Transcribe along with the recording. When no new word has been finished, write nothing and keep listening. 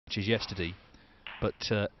matches yesterday,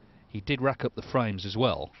 but he did rack up the frames as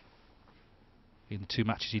well. In the 2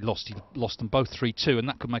 matches he lost them both 3-2, and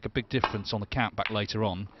that could make a big difference on the count back later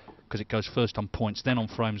on, because it goes first on points, then on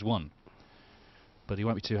frames won. But he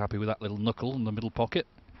won't be too happy with that little knuckle in the middle pocket.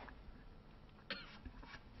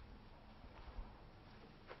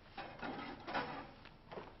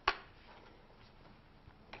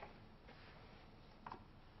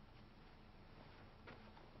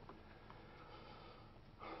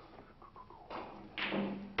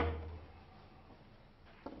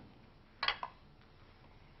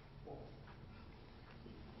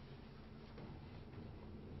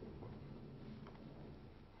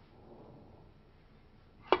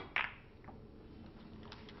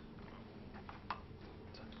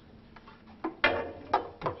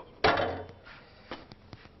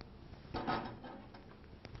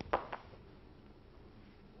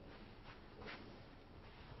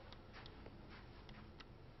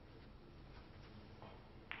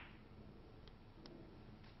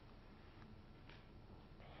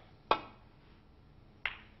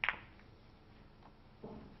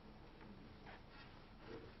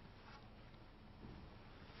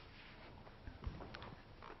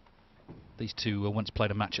 These two once played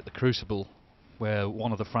a match at the Crucible where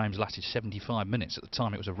one of the frames lasted 75 minutes. At the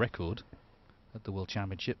time it was a record at the World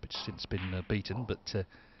Championship, it's since been beaten, but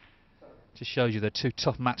just shows you they're two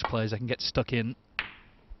tough match players. They can get stuck in.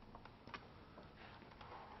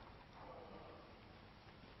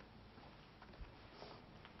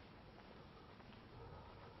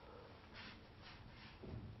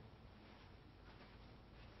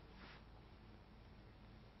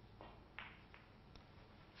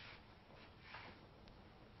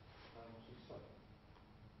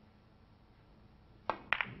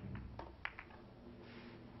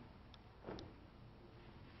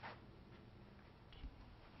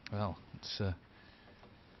 Well, it's a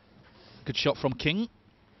good shot from King.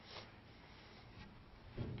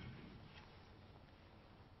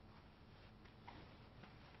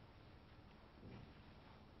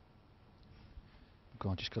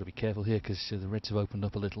 God, just got to be careful here because the Reds have opened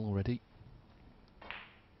up a little already.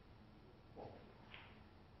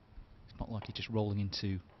 It's not like he's just rolling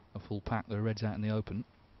into a full pack. The Reds out in the open.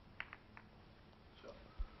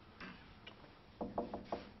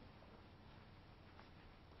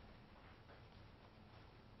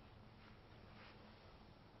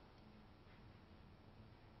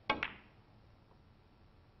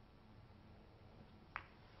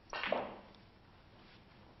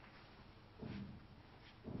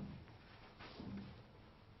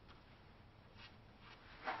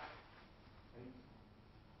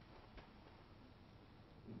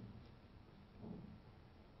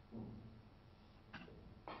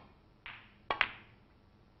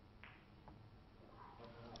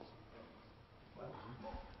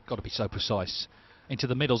 Got to be so precise. Into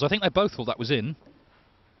the middles. I think they both thought that was in.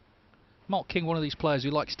 Mark King, one of these players who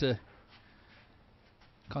likes to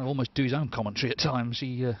kind of almost do his own commentary at times.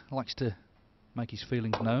 He likes to make his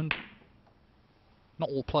feelings known. Not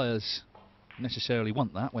all players necessarily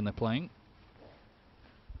want that when they're playing.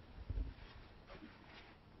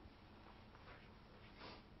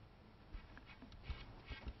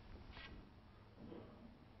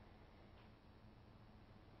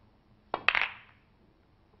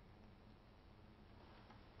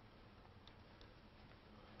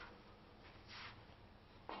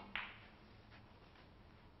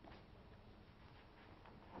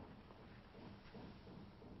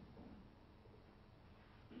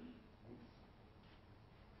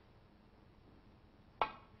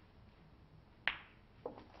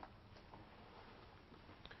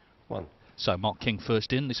 So Mark King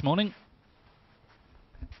first in this morning.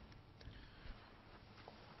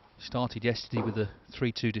 Started yesterday with a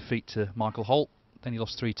 3-2 defeat to Michael Holt. Then he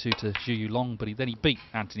lost 3-2 to Zhu Yu Long, but then he beat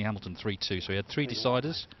Anthony Hamilton 3-2. So he had 3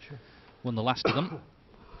 deciders, won the last of them.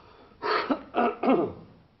 But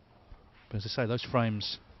as I say, those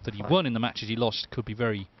frames that he won in the matches he lost could be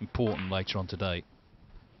very important later on today.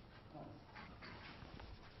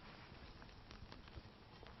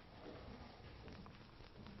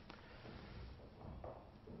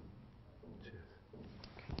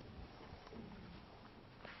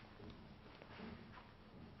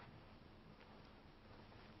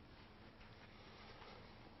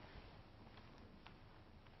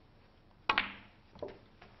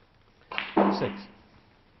 Six.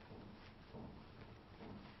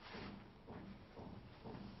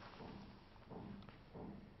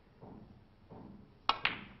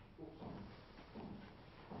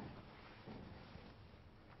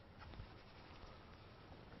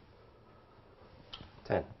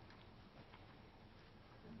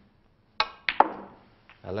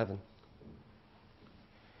 11.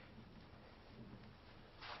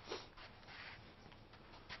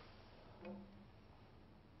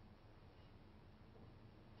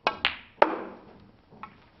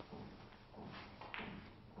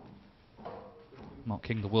 Mark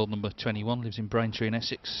King, the world number 21, lives in Braintree in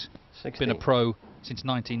Essex. 16. Been a pro since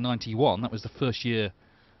 1991. That was the first year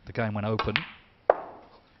the game went open. A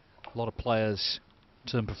lot of players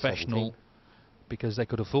turned professional 17. because they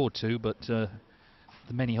could afford to, but the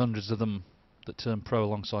many hundreds of them that turned pro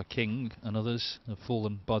alongside King and others have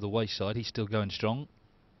fallen by the wayside. He's still going strong,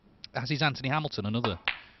 as is Anthony Hamilton, another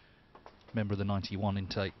member of the 91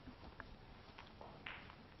 intake.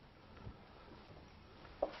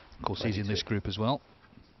 Of course, 22. he's in this group as well.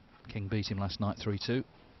 King beat him last night 3-2.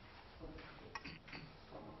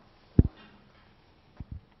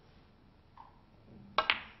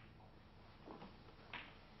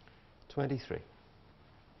 $23.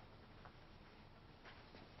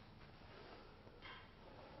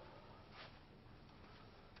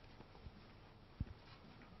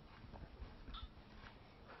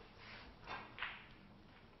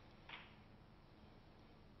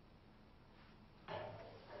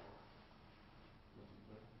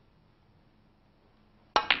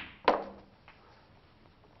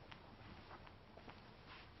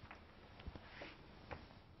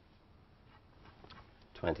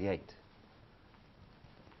 $28.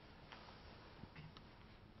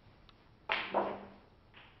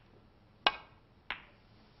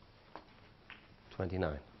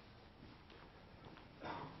 $29.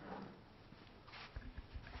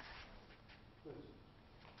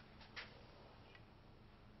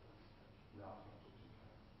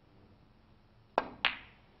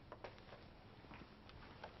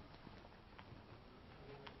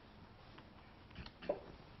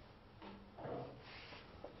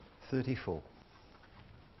 $34.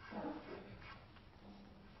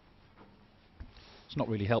 It's not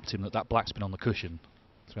really helped him that that black's been on the cushion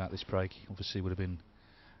throughout this break. Obviously would have been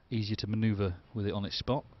easier to manoeuvre with it on its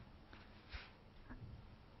spot.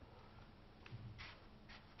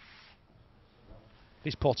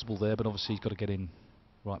 It's potable there, but obviously he's got to get in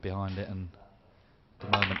right behind it, and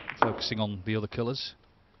at the moment focusing on the other colours.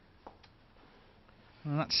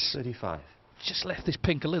 And that's 35. just left this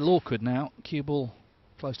pink a little awkward now. Cue ball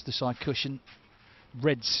close to the side cushion.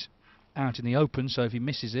 Red's out in the open, so if he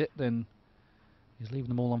misses it, then he's leaving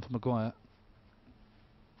them all on for Maguire.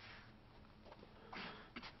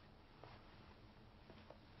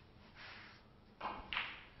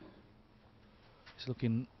 He's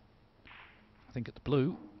looking, I think, at the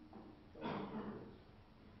blue.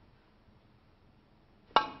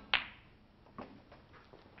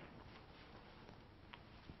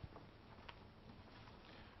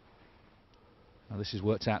 Now this has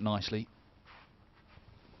worked out nicely.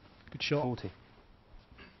 Good shot. 40.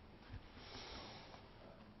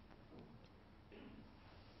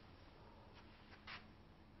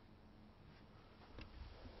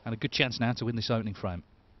 And a good chance now to win this opening frame.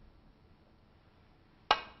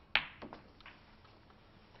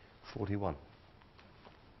 41.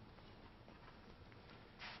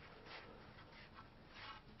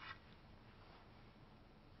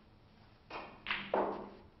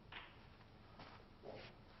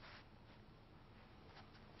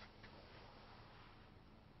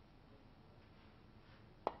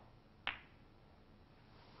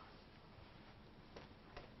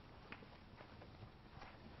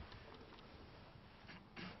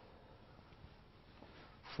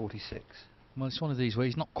 $46. Well, it's one of these where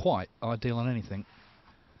he's not quite ideal on anything.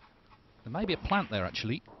 There may be a plant there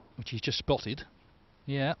actually, which he's just spotted.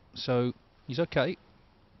 Yeah, so he's okay.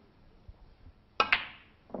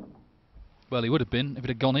 Well, he would have been if it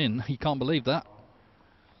had gone in. You can't believe that.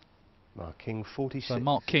 Mark King 46. So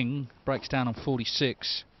Mark King breaks down on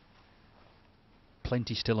 46.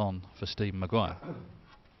 Plenty still on for Stephen Maguire.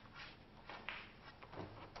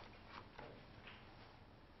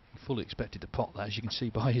 Fully expected to pot that, as you can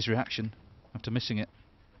see by his reaction after missing it.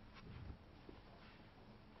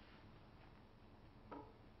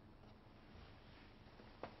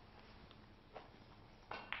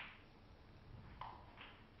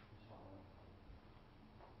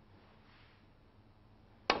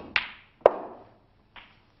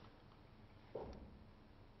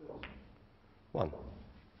 One.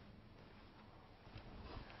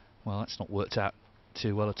 Well, that's not worked out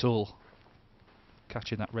too well at all.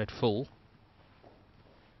 Catching that red full.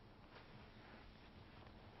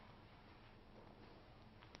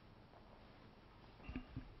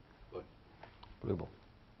 Blue ball.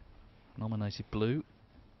 Nominated blue.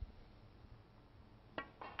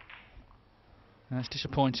 That's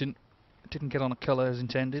disappointing. Didn't get on a colour as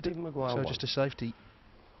intended. Stephen Maguire So won. just a safety.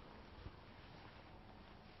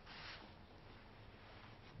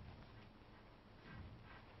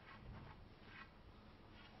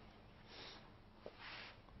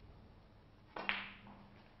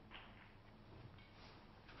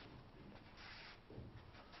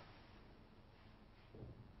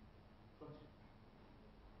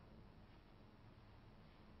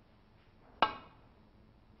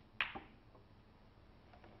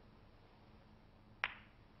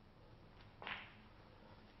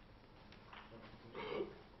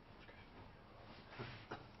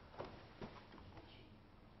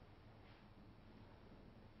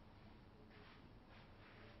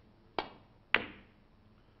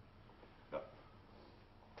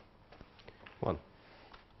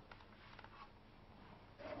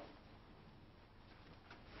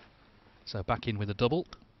 So back in with a double.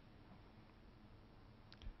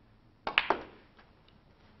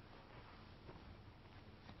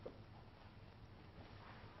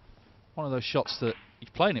 One of those shots that he's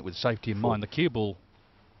playing it with safety in mind. The cue ball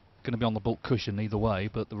going to be on the baulk cushion either way,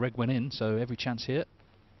 but the red went in, so every chance here.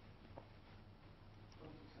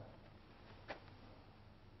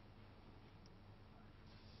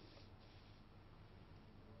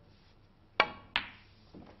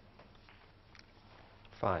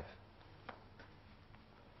 Five.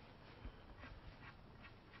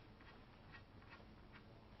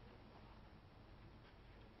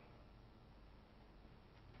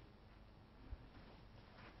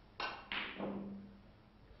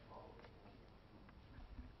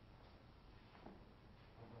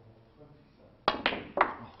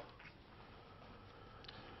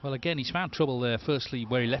 Well, again, he's found trouble there. Firstly,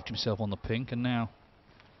 where he left himself on the pink, and now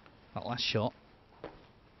that last shot.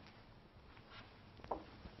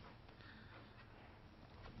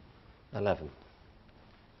 11.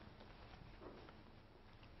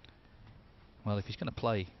 Well, if he's going to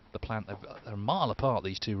play the plant, they're a mile apart,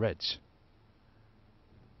 these two reds.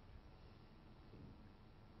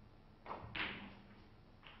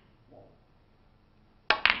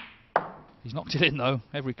 He's knocked it in, though.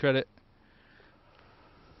 Every credit.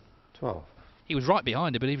 12. He was right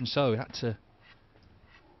behind it, but even so, it had to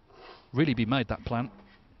really be made, that plant.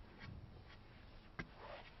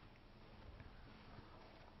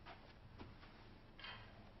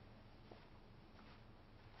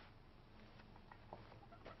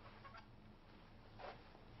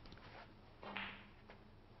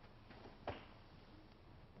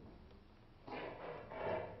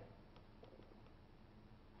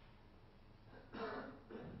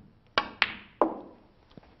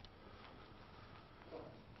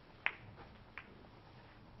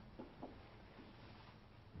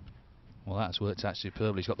 Well, that's worked out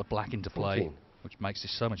superbly. He's got the black into play, 14. which makes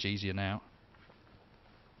this so much easier now.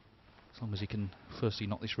 As long as he can firstly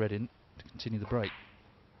knock this red in to continue the break.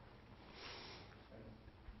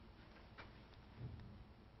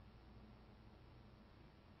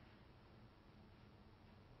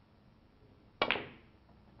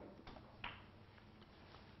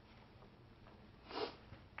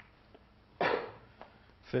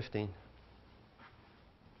 $15.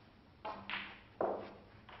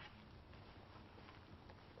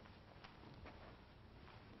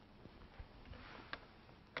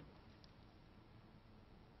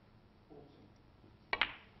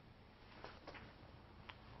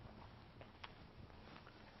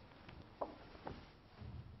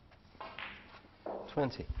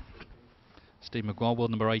 20. Steve Maguire, world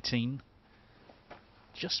number 18.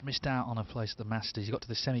 Just missed out on a place at the Masters. He got to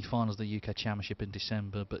the semi-finals of the UK Championship in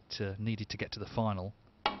December, but needed to get to the final.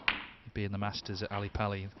 He'll be in the Masters at Ali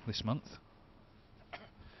Pali this month.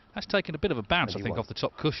 That's taken a bit of a bounce, I think, off the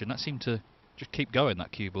top cushion. That seemed to just keep going,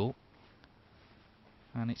 that cue ball.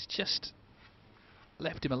 And it's just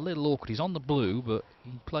left him a little awkward. He's on the blue, but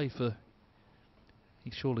he played for...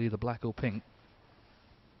 He's surely either black or pink.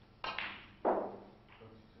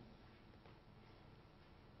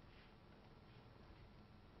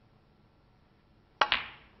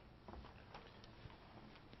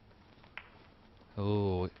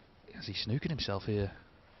 Oh, is he snooking himself here?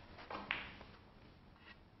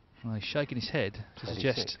 Well, he's shaking his head to 26.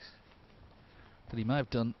 suggest that he may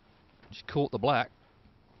have done, just caught the black.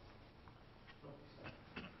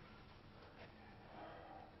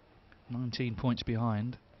 "19 points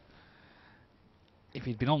behind. If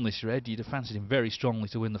he'd been on this red, you'd have fancied him very strongly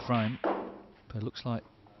to win the frame. But it looks like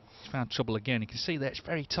he's found trouble again. You can see there it's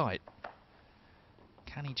very tight.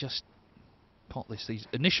 Can he just pot this? His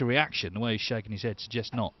initial reaction, the way he's shaking his head,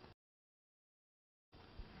 suggests not.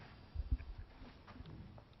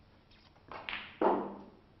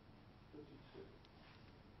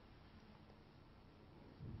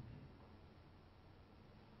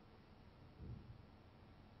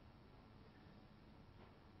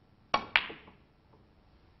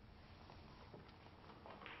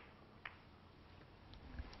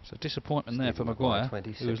 So disappointment there for Maguire,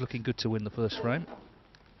 who was looking good to win the first frame,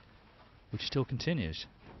 which still continues.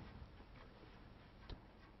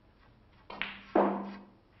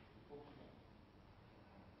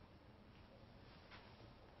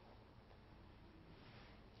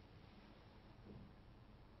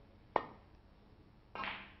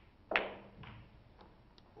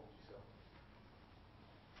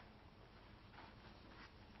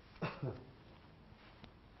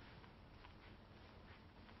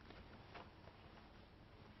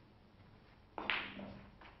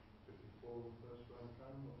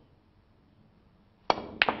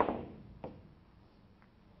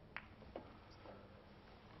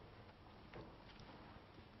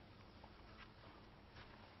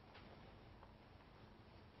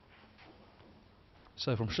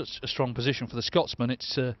 So from such a strong position for the Scotsman,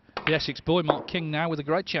 it's the Essex boy, Mark King, now with a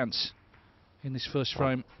great chance in this first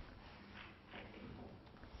frame.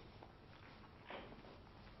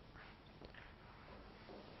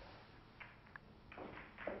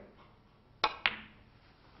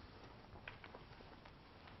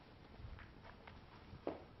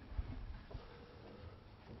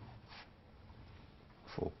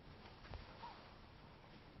 Four.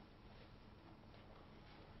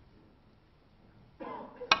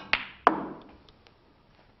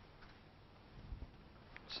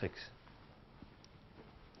 6.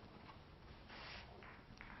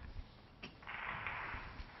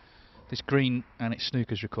 This green and its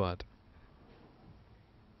snooker's required.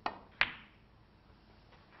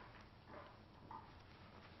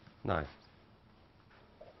 No.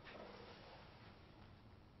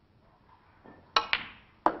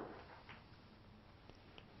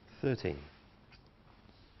 13.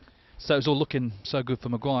 So it's all looking so good for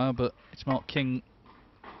Maguire, but it's Mark King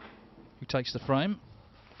who takes the frame.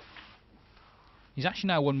 He's actually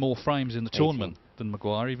now won more frames in the 18. tournament than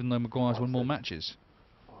Maguire, even though Maguire's won more matches.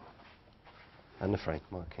 And the frame,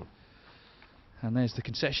 Mark King. And there's the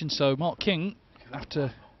concession. So Mark King,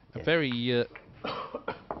 after a very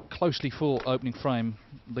closely fought opening frame,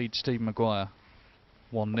 leads Stephen Maguire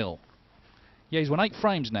 1-0. Yeah, he's won 8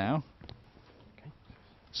 frames now. Okay.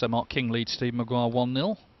 So Mark King leads Stephen Maguire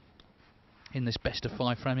 1-0 in this best of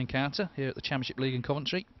 5 frame encounter here at the Championship League in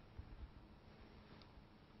Coventry.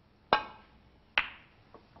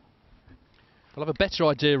 We'll have a better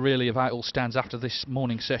idea really of how it all stands after this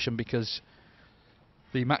morning session, because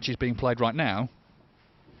the matches being played right now,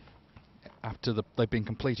 after they've been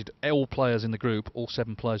completed, all players in the group, all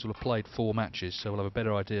 7 players will have played 4 matches, so we'll have a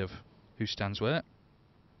better idea of who stands where.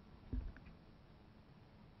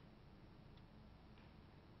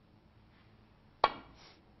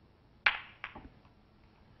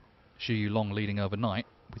 Xu Yulong leading overnight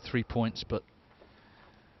with 3 points, but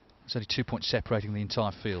there's only 2 points separating the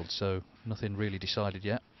entire field, so nothing really decided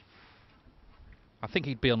yet. I think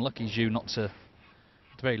he'd be unlucky, Xu, not to, at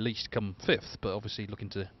the very least, come 5th, but obviously looking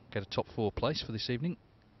to get a top 4 place for this evening.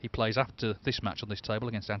 He plays after this match on this table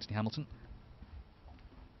against Anthony Hamilton.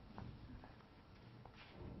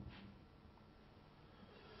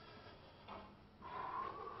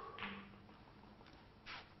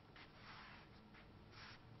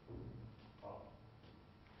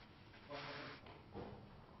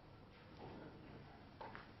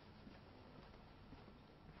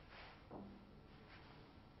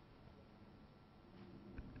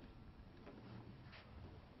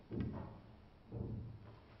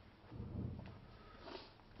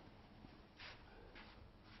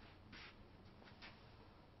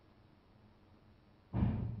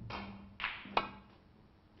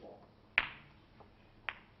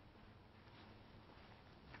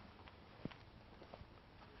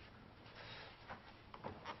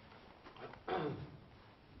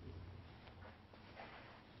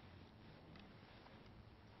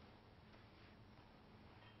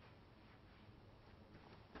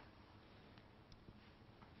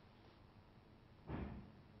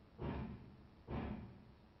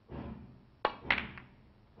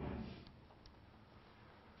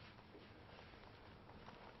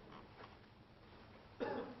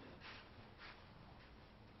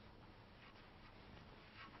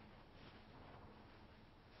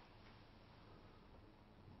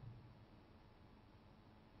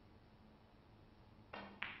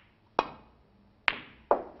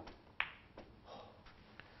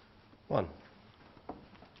 One.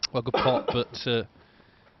 Well, good pot, but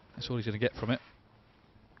that's all he's going to get from it.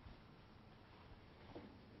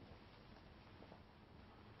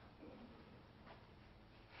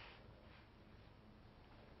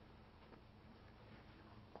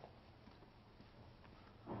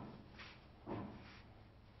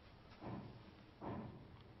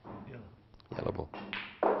 Yellow ball.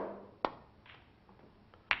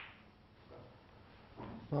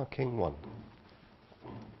 Mark King 1.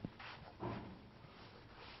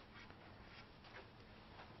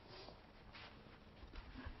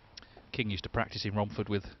 King used to practice in Romford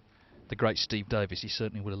with the great Steve Davis. He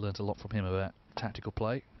certainly would have learnt a lot from him about tactical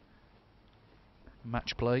play,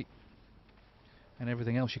 match play, and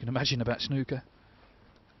everything else you can imagine about snooker.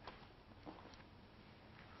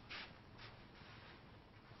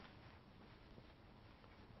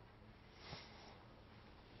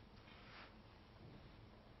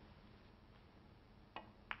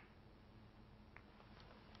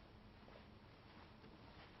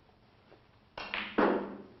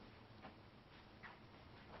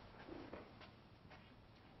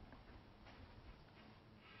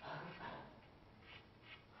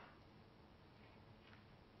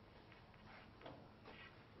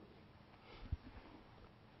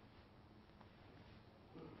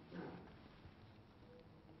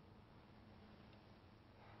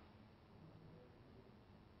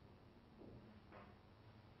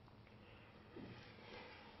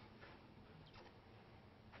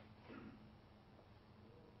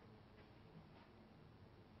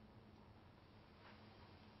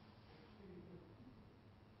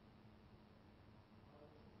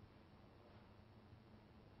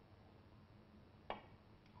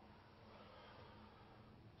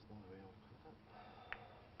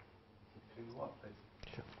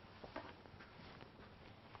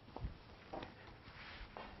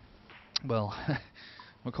 Well,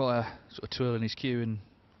 Maguire sort of twirling his cue and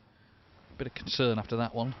a bit of concern after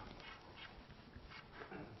that one.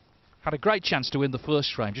 Had a great chance to win the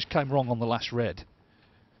first frame, just came wrong on the last red.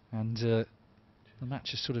 And the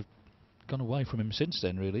match has sort of gone away from him since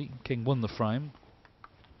then, really. King won the frame.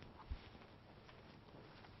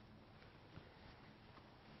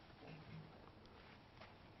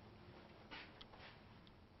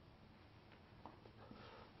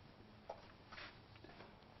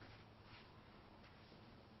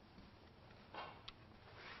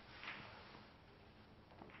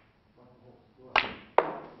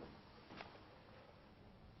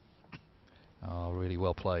 Oh, really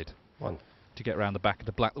well played. 1. To get around the back of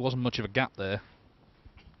the black. There wasn't much of a gap there.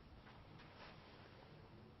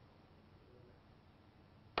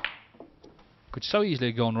 Could so easily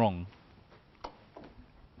have gone wrong.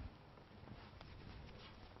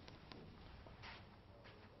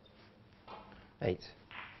 Eight.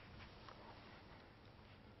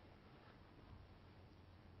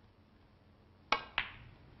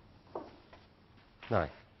 9.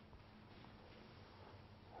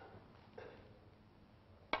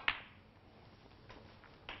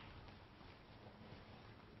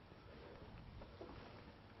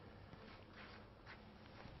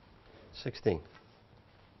 16.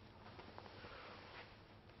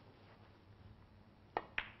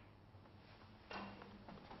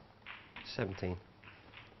 17.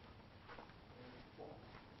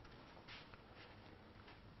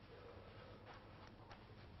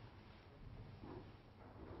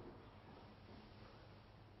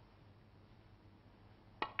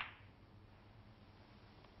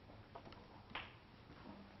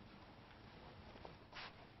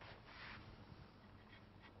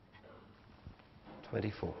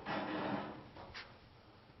 24.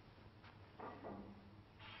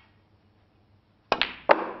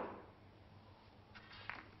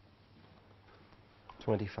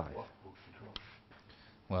 25.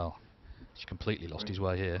 Well, he's completely lost his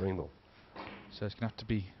way here. Green ball. So it's going to have to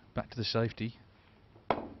be back to the safety.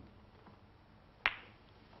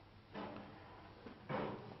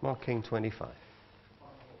 Mark King 25.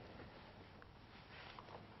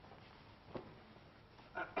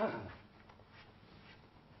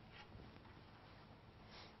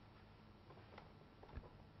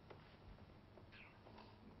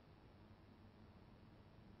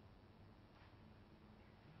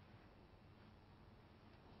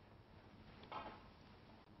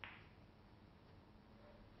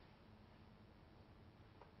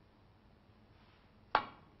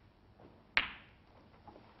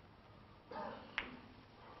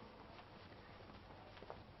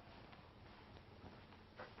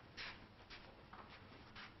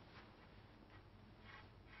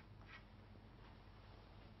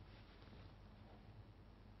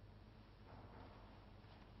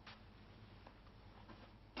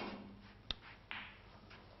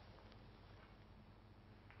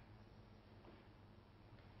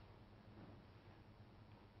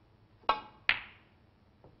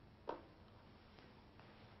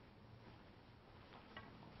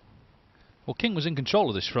 Well, King was in control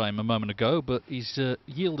of this frame a moment ago, but he's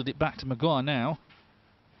yielded it back to Maguire now.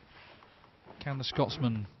 Can the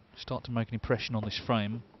Scotsman start to make an impression on this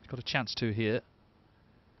frame? He's got a chance to here.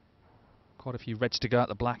 Quite a few reds to go out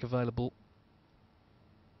the black available.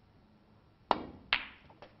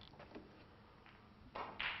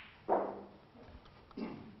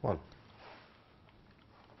 One.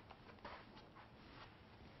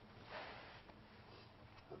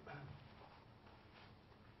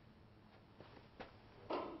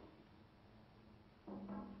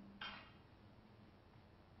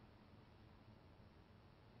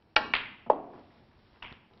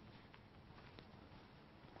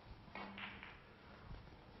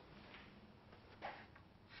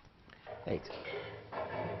 8.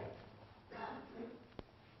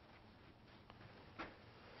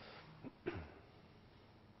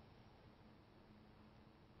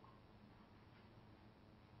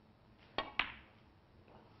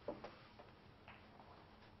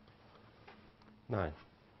 9.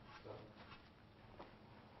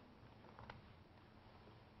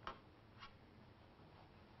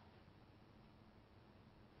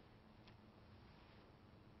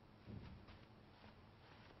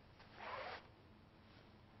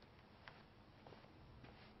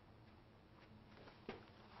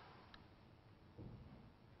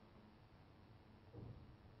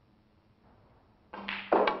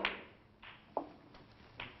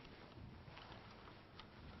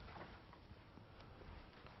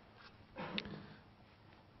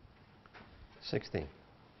 16.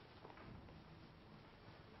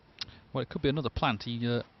 Well, it could be another plant.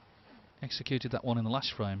 He Executed that one in the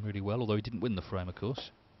last frame really well, although he didn't win the frame, of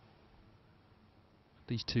course.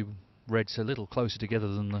 These two reds are a little closer together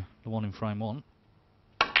than the one in frame 1.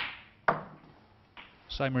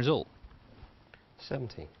 Same result.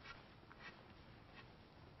 17.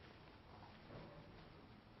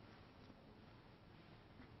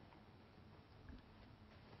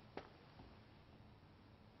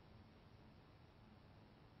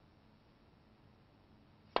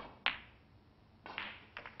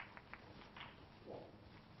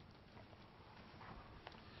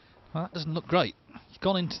 Well, that doesn't look great. He's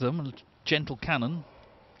gone into them, a gentle cannon,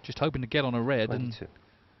 just hoping to get on a red, 22. and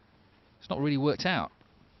it's not really worked out.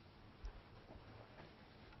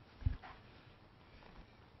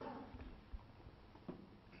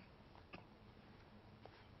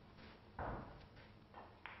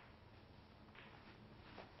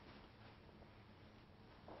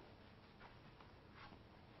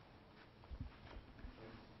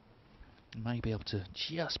 May be able to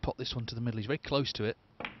just pop this one to the middle. He's very close to it.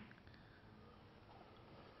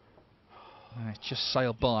 It's just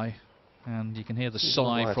sailed by, and you can hear the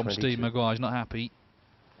sigh Maguire from 22. Steve Maguire. He's not happy.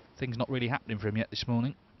 Things not really happening for him yet this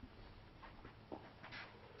morning.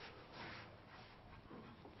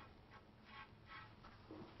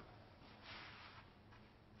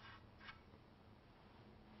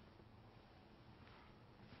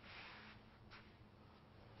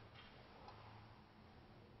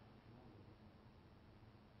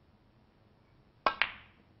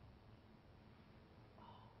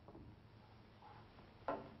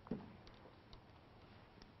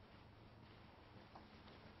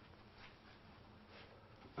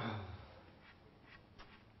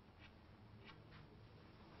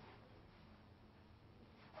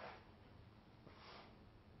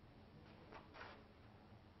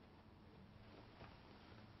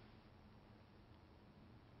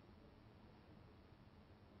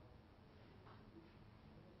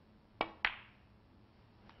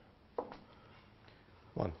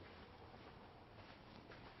 One.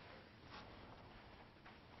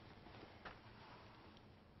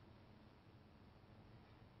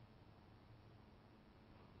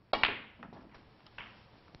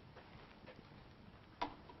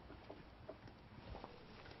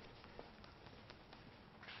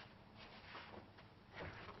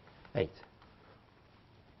 Eight.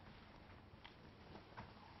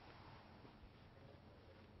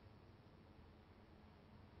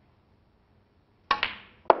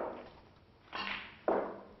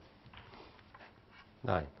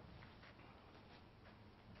 Nine.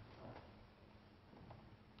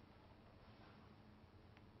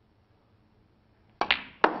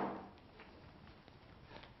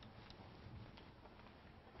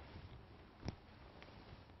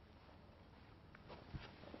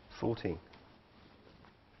 14.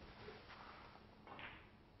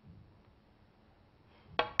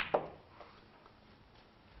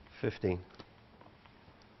 15.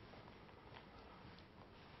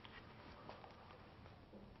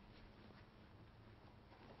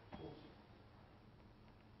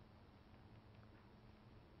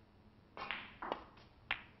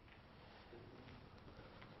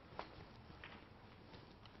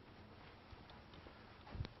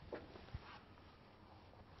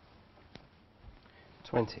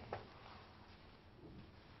 20.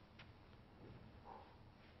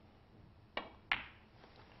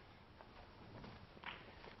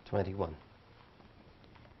 21.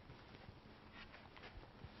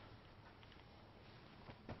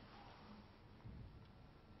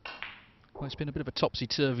 Well, it's been a bit of a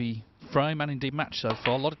topsy-turvy frame and indeed match so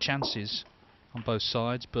far. A lot of chances on both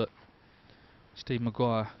sides, but Steve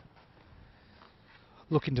Maguire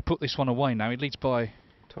looking to put this one away now. He leads by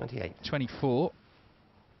 28. 24.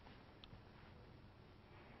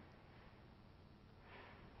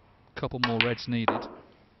 Couple more reds needed.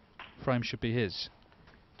 Frame should be his.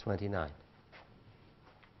 29.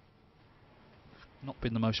 Not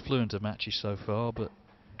been the most fluent of matches so far, but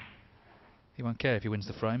he won't care if he wins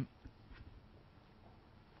the frame.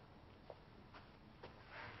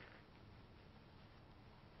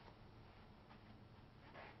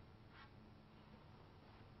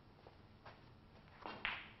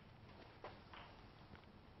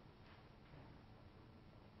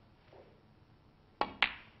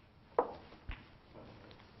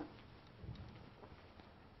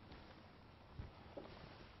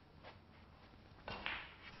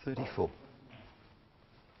 $34.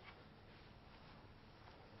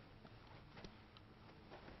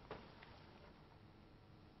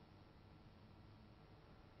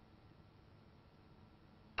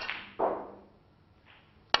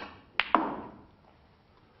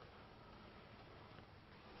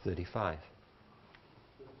 35.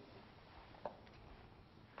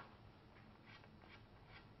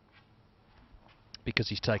 because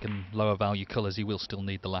he's taken lower value colours, he will still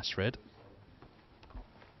need the last red.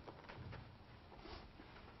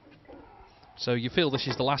 So you feel this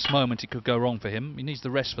is the last moment it could go wrong for him. He needs the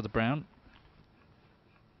rest for the brown.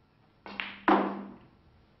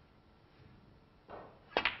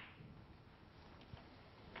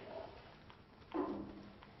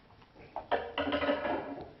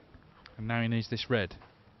 And now he needs this red.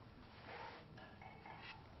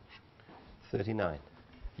 39.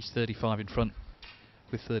 He's 35 in front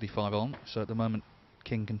with 35 on. So at the moment,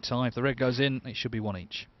 king can tie. If the red goes in, it should be one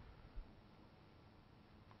each.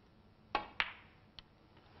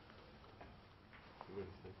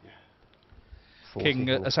 King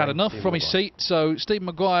has had enough from his seat, so Stephen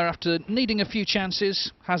Maguire, after needing a few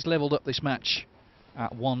chances, has levelled up this match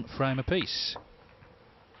at 1 frame apiece.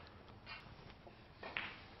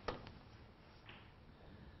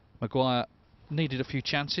 Maguire needed a few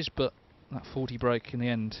chances, but that 40 break in the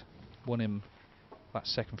end won him that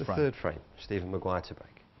second frame. The third frame, Stephen Maguire to break.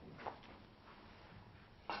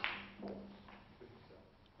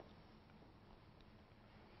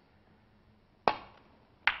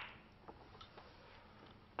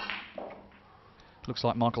 Looks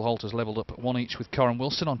like Michael Holt has levelled up at 1 each with Corin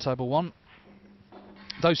Wilson on table 1.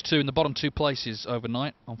 Those two in the bottom 2 places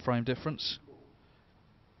overnight on frame difference.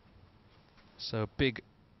 So a big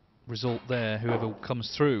result there. Whoever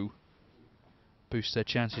comes through boosts their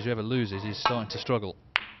chances. Whoever loses is starting to struggle.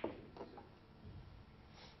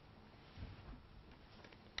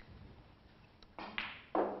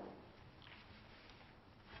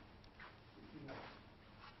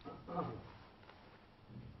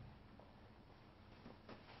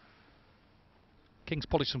 King's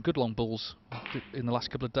polished some good long balls in the last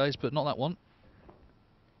couple of days, but not that one.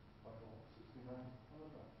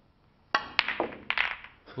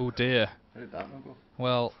 Oh dear.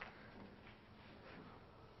 Well,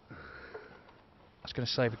 I was going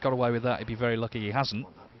to say if he got away with that, he'd be very lucky he hasn't.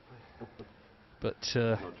 But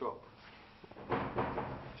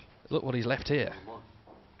look what he's left here.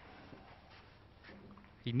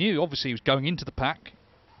 He knew, obviously, he was going into the pack.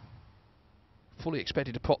 Fully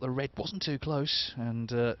expected to pot the red, wasn't too close, and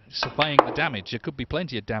surveying the damage. There could be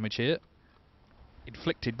plenty of damage here,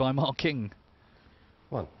 inflicted by Mark King.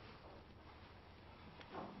 1.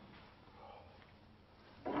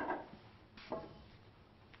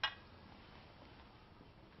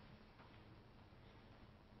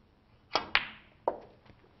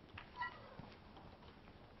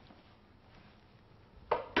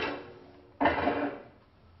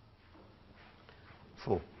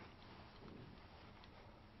 Four.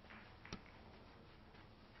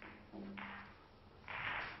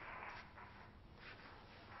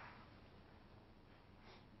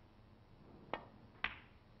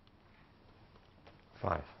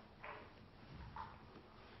 5.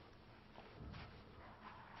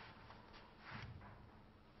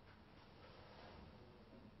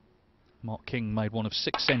 Mark King made one of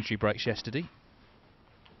 6 century breaks yesterday.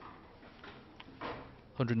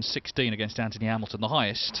 116 against Anthony Hamilton, the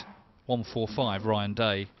highest. 145 Ryan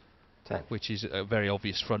Day, 10. which is a very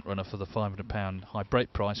obvious front runner for the £500 high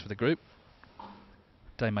break prize for the group.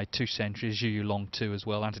 Day made 2 centuries, Yu Long 2 as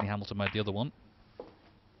well. Anthony Hamilton made the other one.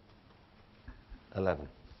 11.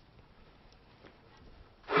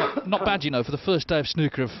 Not bad, you know, for the first day of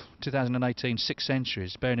snooker of 2018, 6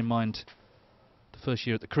 centuries. Bearing in mind the first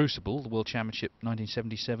year at the Crucible, the World Championship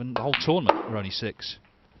 1977, the whole tournament were only 6.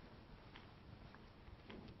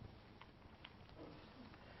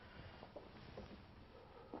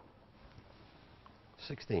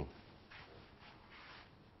 16.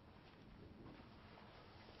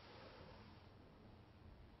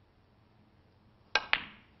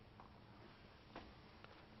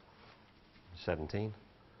 17.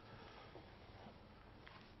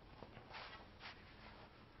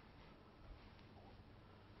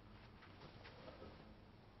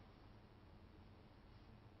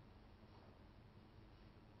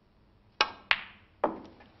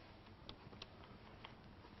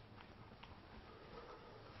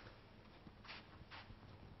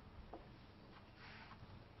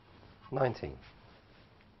 19.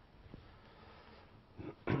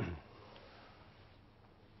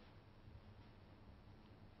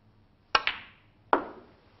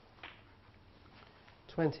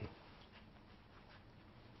 20.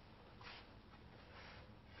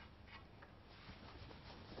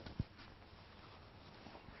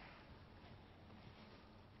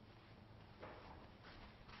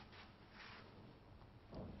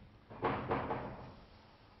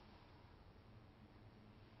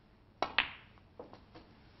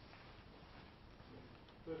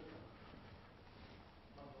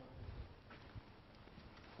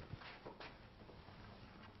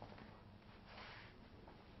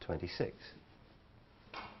 26.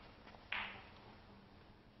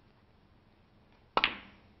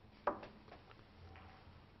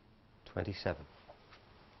 $27.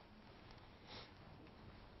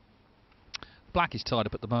 Black is tied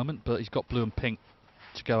up at the moment, but he's got blue and pink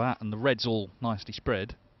to go at, and the red's all nicely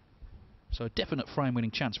spread. So a definite frame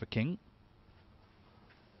winning chance for King.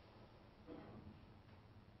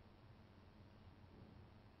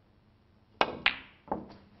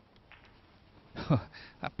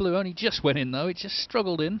 That blue only just went in though, it just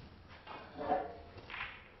struggled in.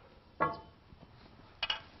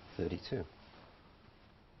 32.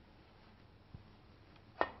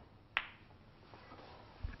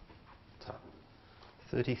 Top.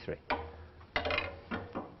 33.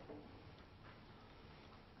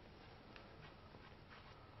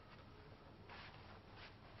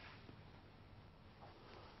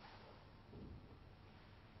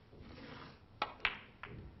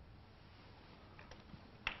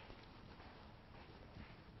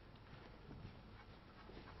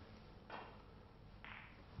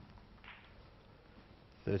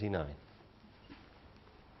 $39.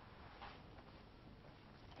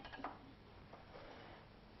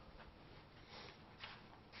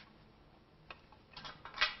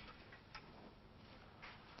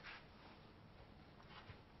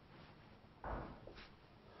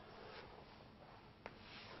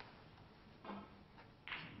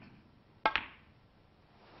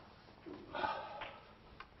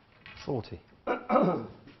 $40.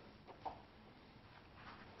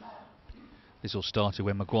 This all started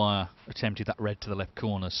when Maguire attempted that red to the left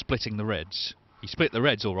corner, splitting the reds. He split the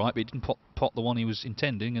reds all right, but he didn't pot the one he was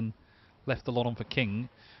intending and left the lot on for King,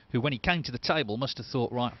 who when he came to the table must have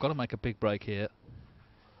thought, right, I've got to make a big break here,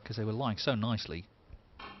 because they were lying so nicely.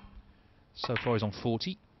 So far he's on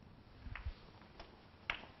 40.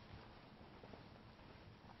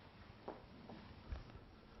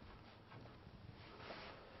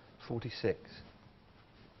 $46.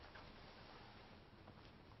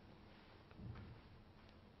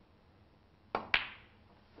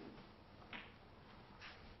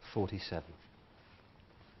 $47.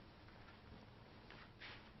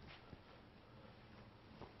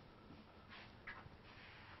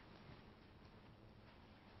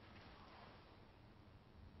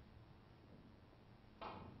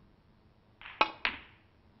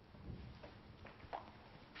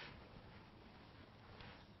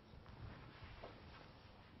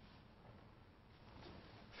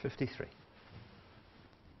 $53.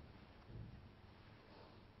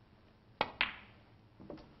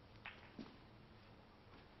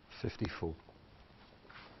 $54.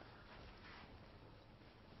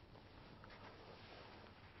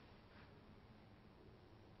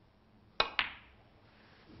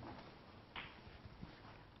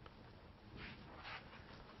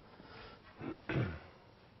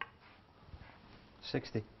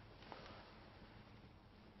 $60.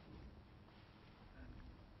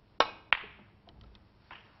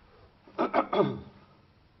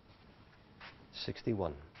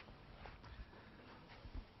 $61.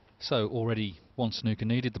 So already one snooker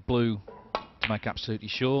needed, the blue to make absolutely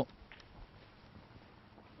sure.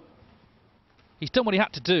 He's done what he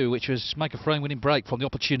had to do, which was make a frame winning break from the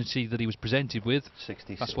opportunity that he was presented with.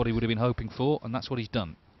 66. That's what he would have been hoping for, and that's what he's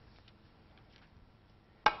done.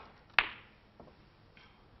 He's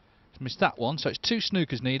missed that one, so it's two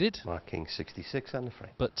snookers needed. Mark King 66 and the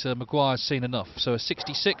frame. But Maguire's seen enough. So a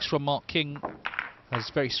 66 from Mark King has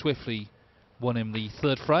very swiftly won him the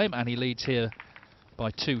third frame, and he leads here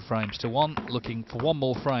by 2 frames to 1, looking for one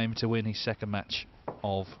more frame to win his second match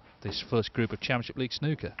of this first group of Championship League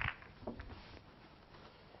snooker.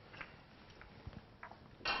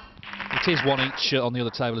 It is one each on the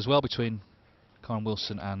other table as well between Karen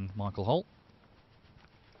Wilson and Michael Holt.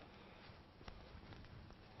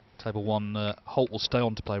 Table 1, Holt will stay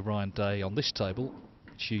on to play Ryan Day on this table.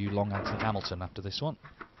 Chu Long, Anthony Hamilton after this one.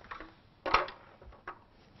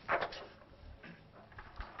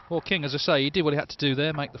 Well, King, as I say, he did what he had to do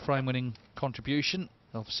there, make the frame-winning contribution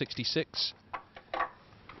of 66.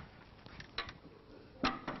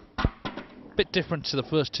 Bit different to the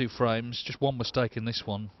first 2 frames, just one mistake in this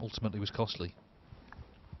one ultimately was costly.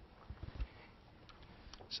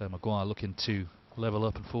 So Maguire looking to level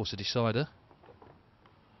up and force a decider.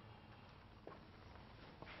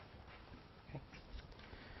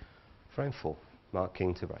 Frame 4. Mark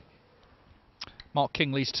King to break. Mark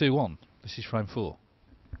King leads 2-1. This is frame 4.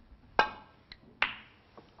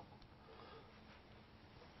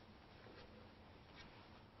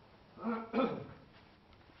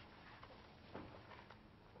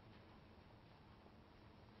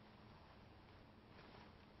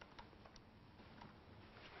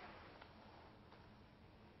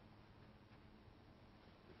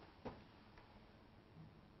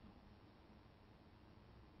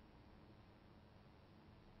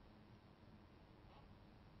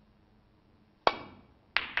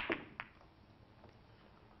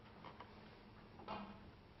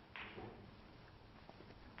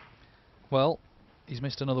 Well, he's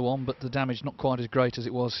missed another one, but the damage not quite as great as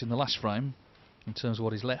it was in the last frame in terms of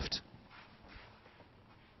what he's left.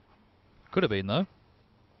 Could have been though.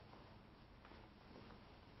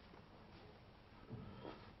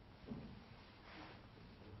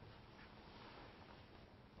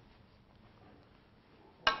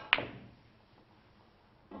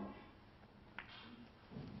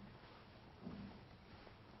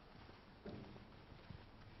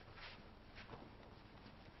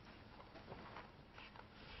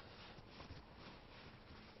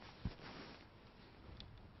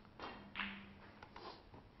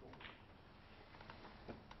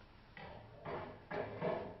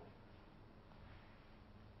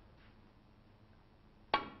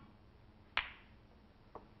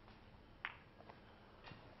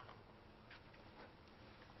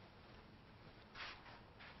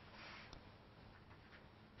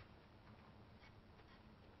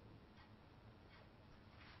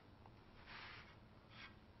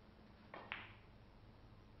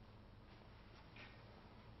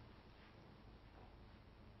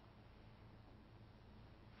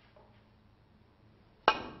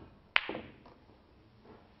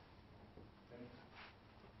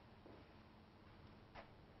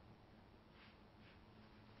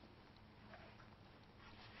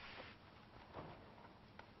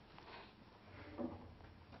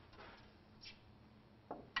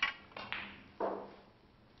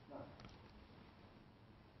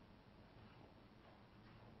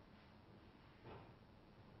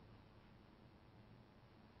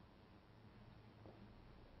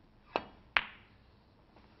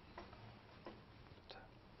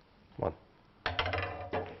 One.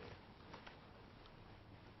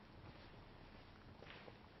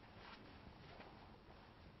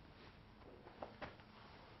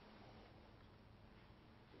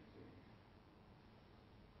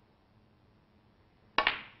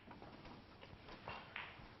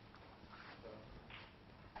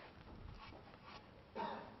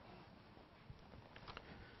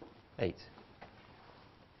 Eight.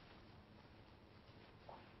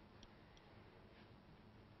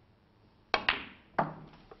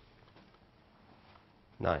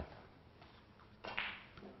 Nine.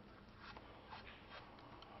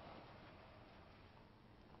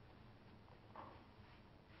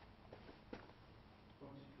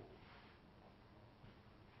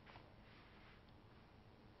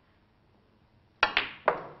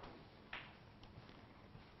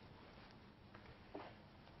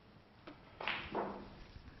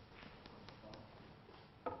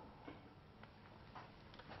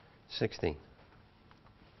 Sixteen.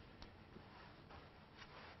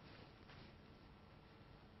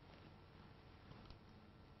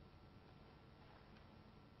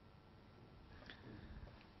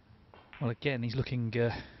 Well, again, he's looking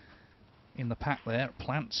in the pack there at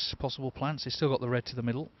plants, possible plants. He's still got the red to the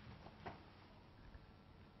middle.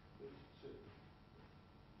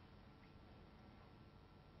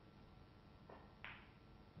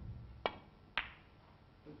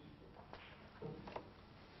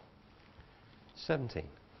 Seventeen.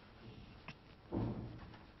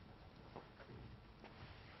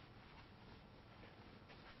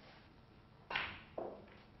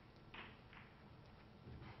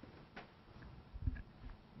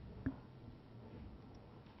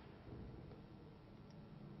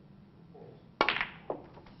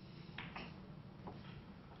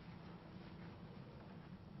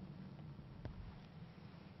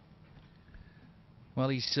 Well,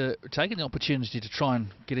 he's taken the opportunity to try and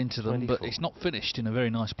get into them, but 24. it's not finished in a very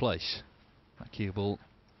nice place. That cue ball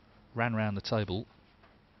ran round the table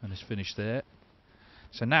and is finished there.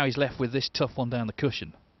 So now he's left with this tough one down the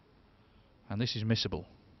cushion, and this is missable.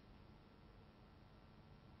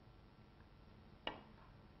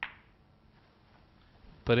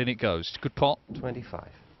 But in it goes. Good pot. 25.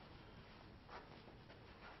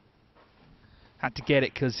 Had to get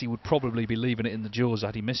it because he would probably be leaving it in the jaws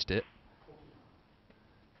had he missed it.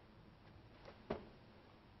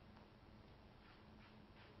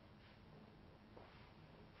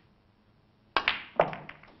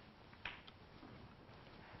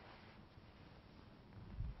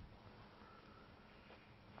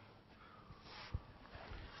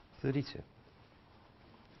 $32.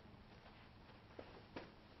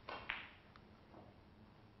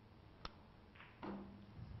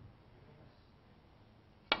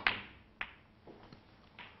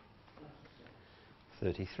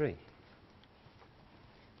 $33.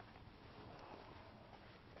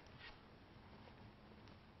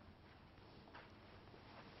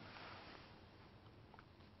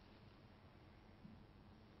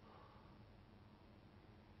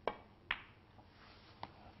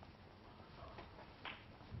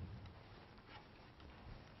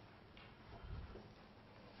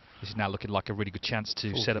 is now looking like a really good chance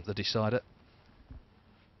to 40. set up the decider.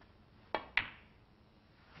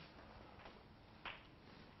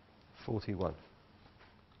 $41.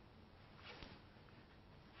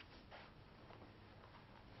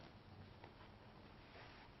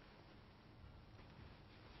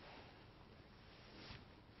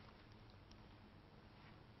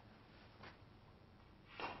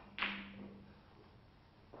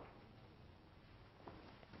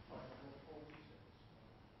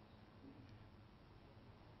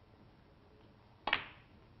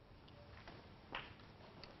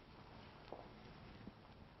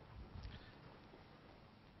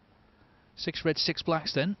 6 reds, 6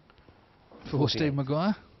 blacks then for 48. Steve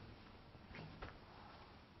Maguire.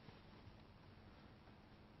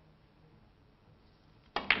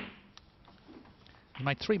 He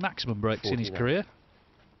made 3 maximum breaks in his 49. career.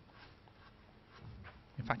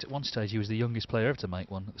 In fact, at one stage he was the youngest player ever to make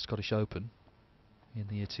one at the Scottish Open in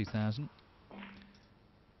the year 2000.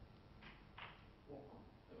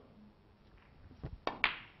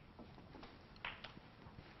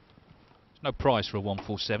 No prize for a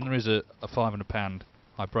 147. There is a £500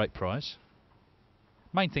 high break prize.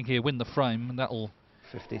 Main thing here, win the frame, and that'll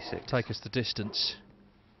 56. take us the distance.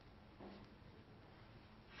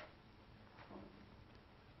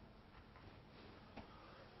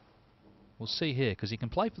 We'll see here, because he can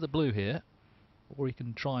play for the blue here, or he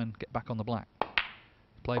can try and get back on the black.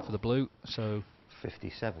 Play for the blue, so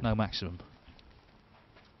 57. no maximum.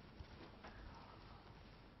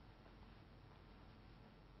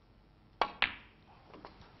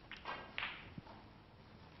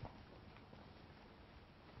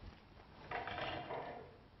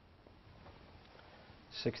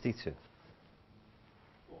 $62.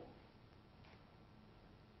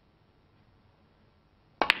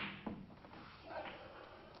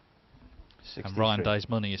 And Ryan Day's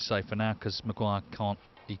money is safer now because Maguire can't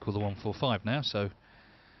equal the 145 now, so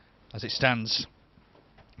as it stands,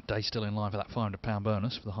 Day's still in line for that £500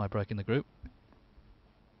 bonus for the high break in the group.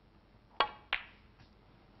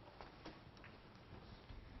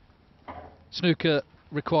 Snooker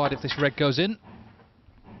required if this red goes in.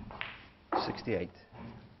 68.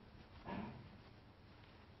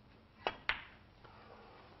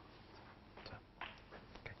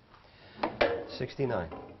 Okay. 69.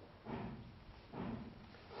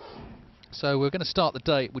 So we're going to start the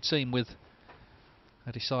day, it would seem, with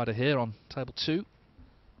a decider here on table 2.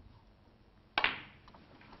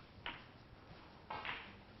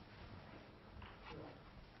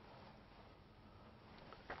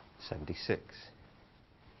 $76.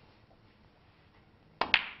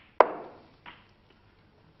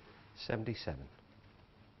 77.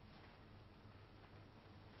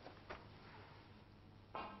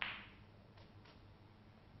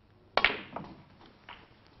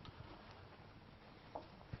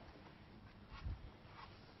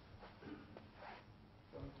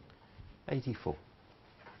 $84.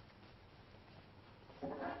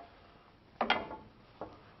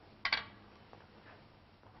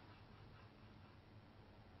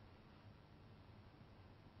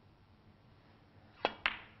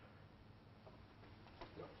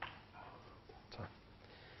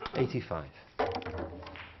 $85.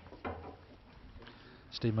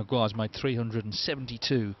 Steve Maguire's made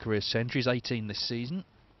 372 career centuries, 18 this season.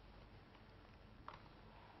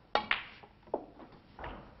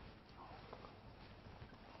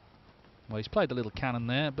 Well, he's played a little cannon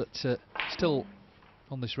there, but still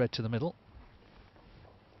on this red to the middle.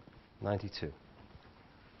 92.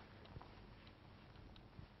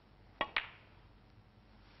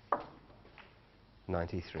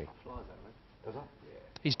 $93.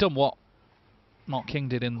 He's done what Mark King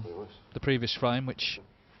did in the previous frame, which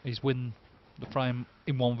is win the frame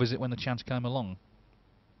in one visit when the chance came along.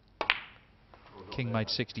 King made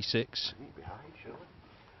 66.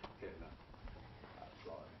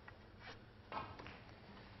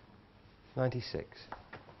 $96.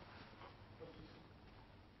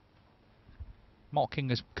 Mark King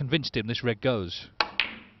has convinced him this red goes,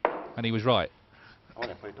 and he was right.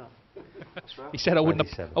 He said I wouldn't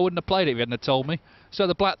have played it if he hadn't have told me. So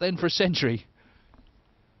the black then for a century.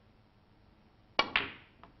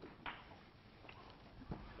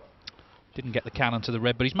 Didn't get the cannon to the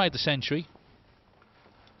red, but he's made the century.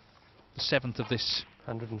 The 7th of this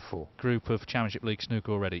 104. group of Championship League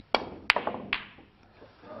snooker already.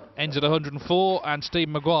 Ends at 104, and Steve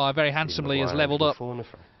Maguire very handsomely has levelled up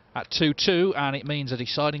at 2-2, and it means a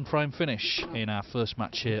deciding frame finish in our first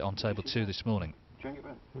match here on table 2 this morning.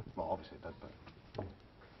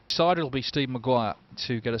 Side it'll be Steve Maguire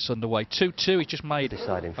to get us underway. 2-2, he's just made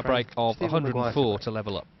a break of 104 to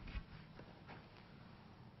level up.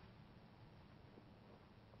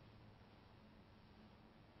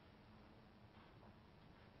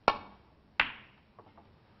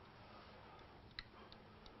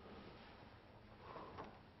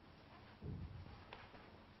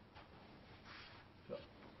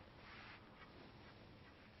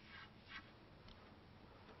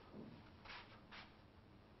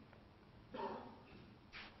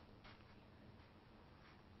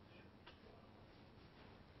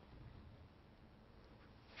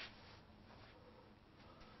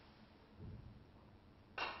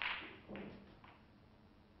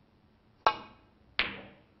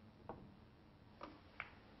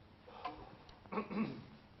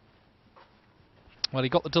 Well, he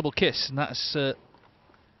got the double kiss, and that's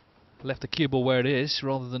left the cue ball where it is,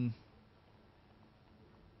 rather than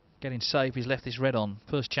getting safe. He's left this red on.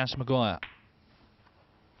 First chance, Maguire.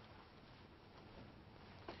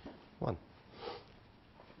 1.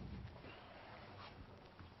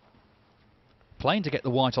 Playing to get the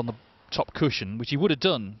white on the top cushion, which he would have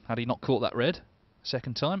done had he not caught that red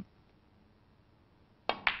second time.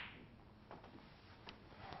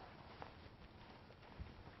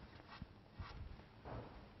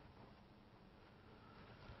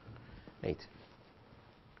 8.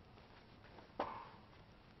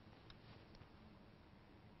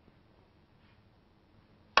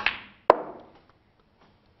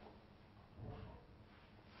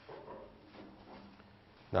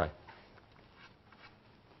 9.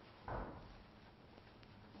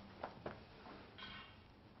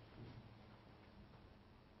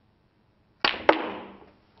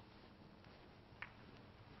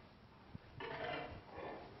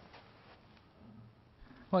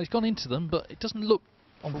 Well, he's gone into them, but it doesn't look,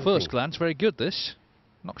 on 14. first glance, very good, this.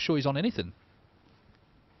 Not sure he's on anything.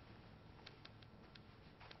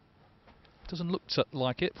 Doesn't look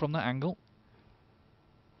like it from that angle.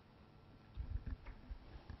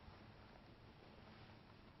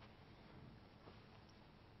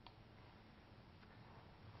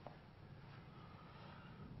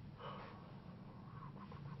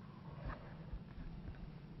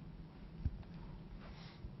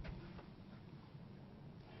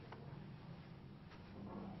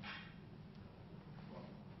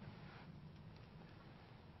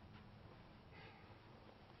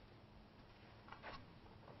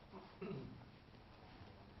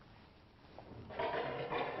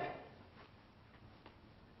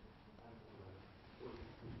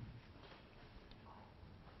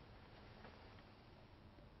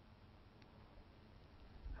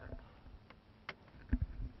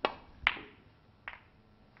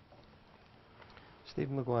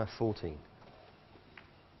 Stephen Maguire 14.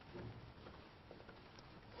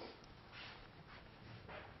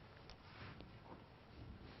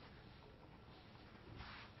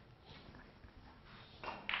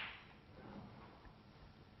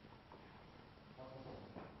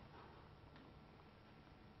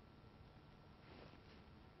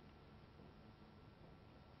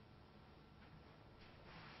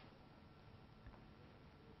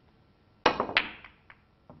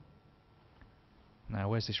 Now,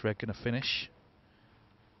 where's this red going to finish?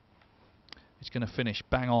 It's going to finish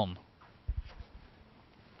bang on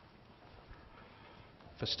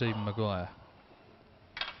for Stephen Maguire.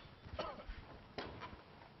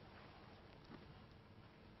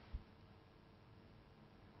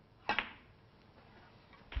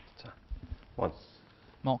 One.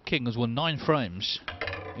 Mark King has won 9 frames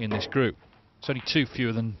in this group. It's only 2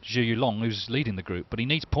 fewer than Zhu Yulong, who's leading the group, but he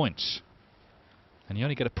needs points. And you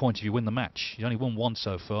only get a point if you win the match. He's only won 1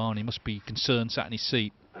 so far, and he must be concerned, sat in his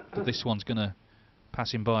seat, that this one's going to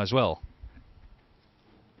pass him by as well.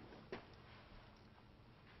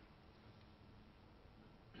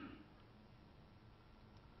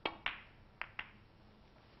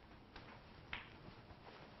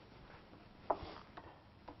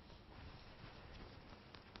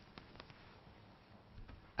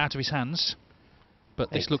 Out of his hands,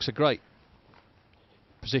 but this 8. looks a great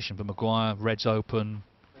position for Maguire. Red's open,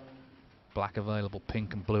 black available,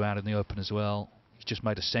 pink and blue out in the open as well. He's just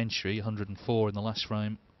made a century, 104 in the last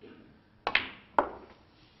frame.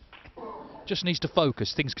 Just needs to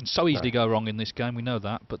focus. Things can so easily go wrong in this game, we know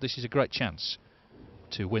that, but this is a great chance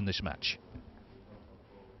to win this match.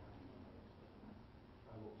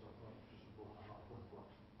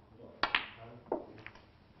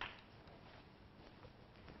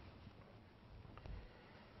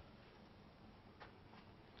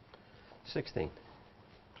 $16.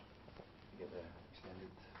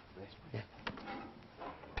 Yeah.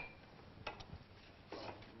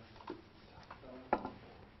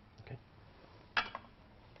 Okay.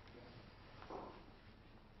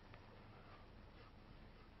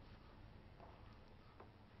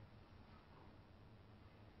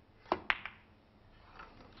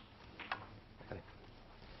 Okay.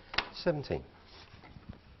 17.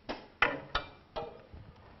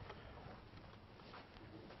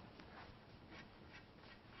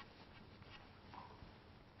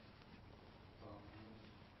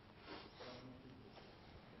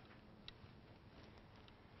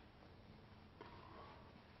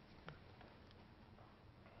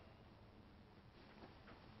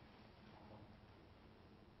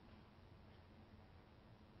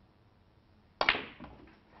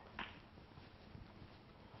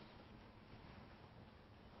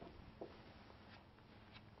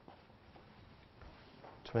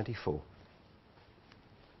 24.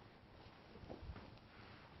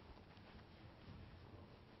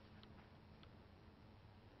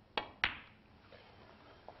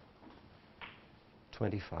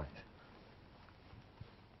 $25.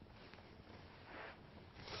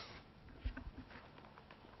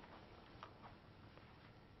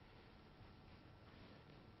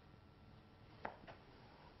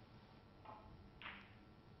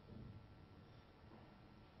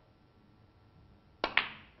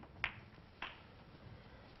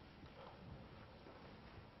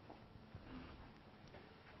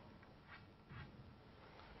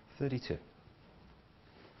 32.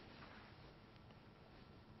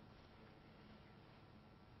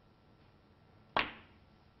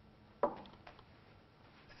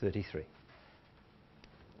 33.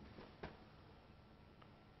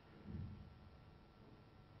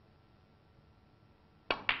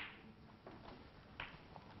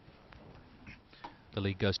 The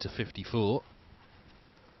lead goes to 54.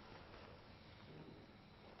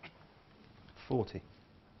 40.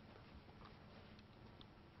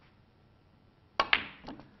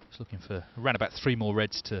 Just looking for around about 3 more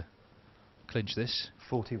reds to clinch this.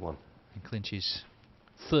 41. And clinch his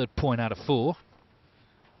 3rd point out of 4.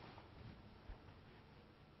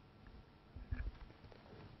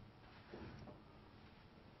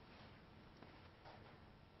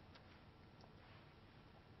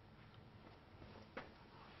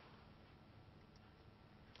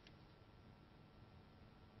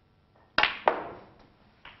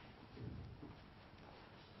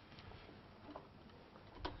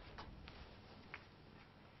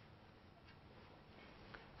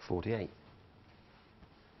 $48.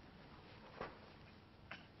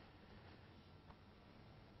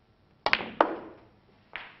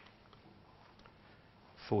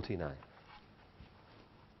 49.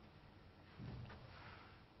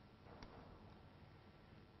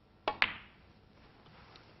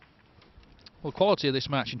 Well, the quality of this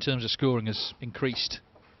match in terms of scoring has increased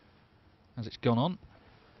as it's gone on.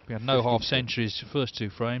 We had no 52. half centuries first 2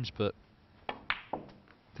 frames, but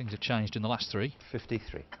things have changed in the last 3.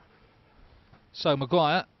 53. So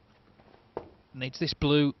Maguire needs this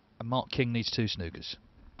blue and Mark King needs 2 snookers.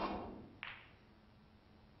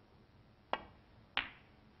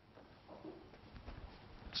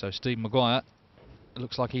 So Steve Maguire, it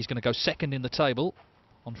looks like he's going to go second in the table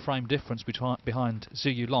on frame difference behind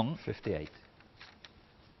Ziyu Long. 58.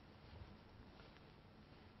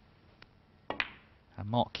 And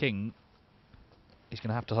Mark King is going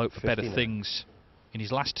to have to hope for better 59. things in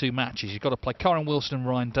his last 2 matches. He's got to play Corin Wilson and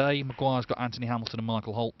Ryan Day. Maguire's got Anthony Hamilton and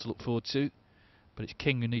Michael Holt to look forward to. But it's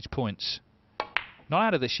King who needs points. Not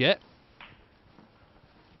out of this yet.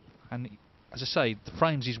 And as I say, the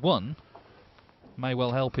frames he's won may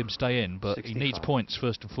well help him stay in, but 65. he needs points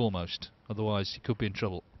first and foremost. Otherwise, he could be in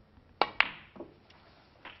trouble.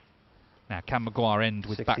 Now, can Maguire end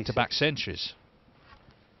with 66. back-to-back centuries?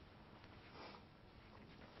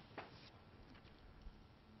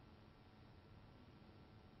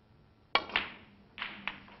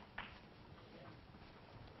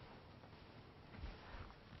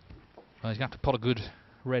 Well, he's going to have to pot a good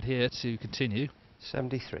red here to continue.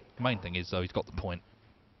 73. The main thing is, though, he's got the point.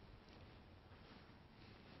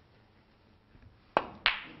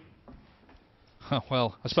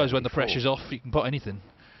 Well, I suppose when the 74. pressure's off, you can pot anything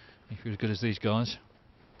if you're as good as these guys.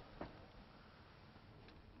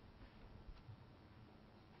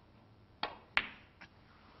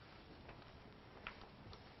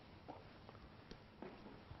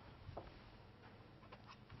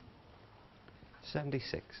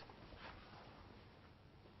 $76.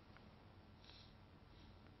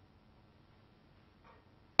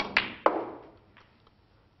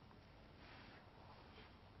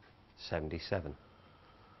 77.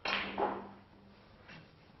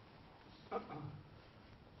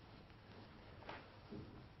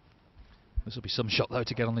 This will be some shot, though,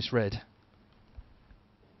 to get on this red.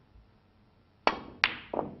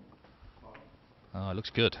 Oh, it looks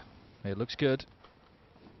good. It looks good.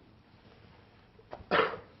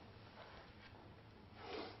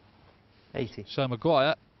 $80. So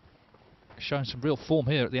Maguire showing some real form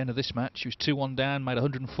here at the end of this match. He was 2-1 down, made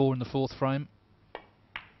 104 in the 4th frame.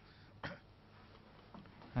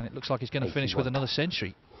 And it looks like he's going to finish with 81. another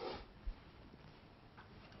century.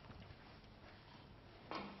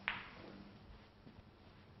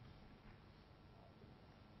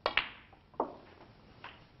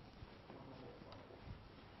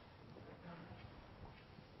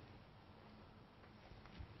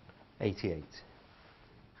 $88.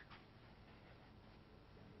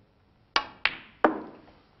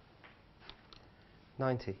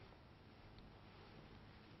 90.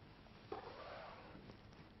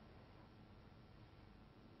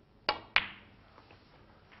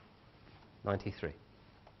 93.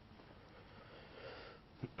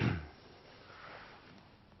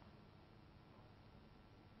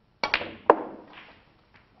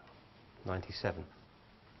 $97.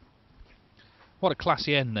 What a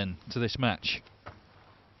classy end then to this match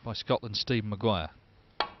by Scotland's Stephen Maguire.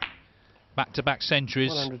 Back-to-back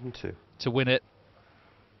centuries 102. to win it.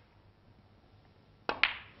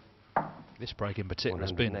 This break in particular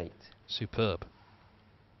has been 108. superb.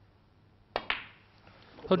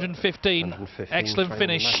 115. Excellent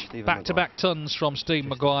finish. Back-to-back tons from Stephen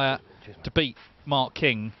Maguire to beat Mark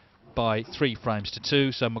King by 3 frames to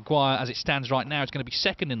 2. So Maguire, as it stands right now, is going to be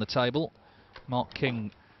second in the table. Mark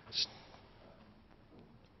King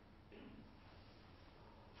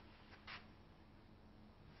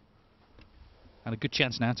and a good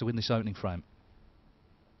chance now to win this opening frame.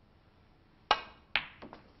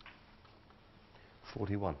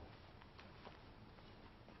 41.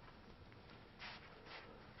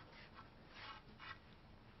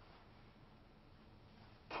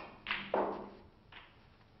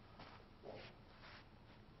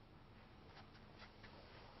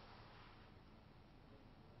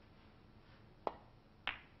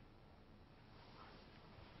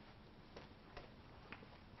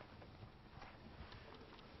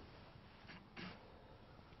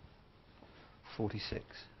 $46.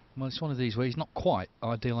 Well, it's one of these where he's not quite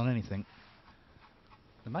ideal on anything.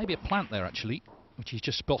 There may be a plant there, actually, which he's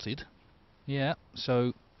just spotted. Yeah,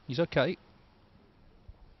 so he's okay.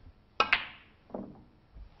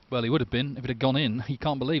 Well, he would have been if it had gone in. You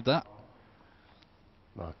can't believe that.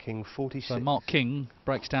 Mark King, 46. So Mark King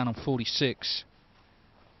breaks down on 46.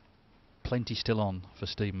 Plenty still on for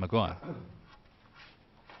Stephen Maguire.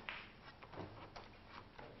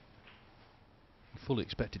 Fully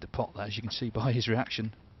expected to pot that, as you can see by his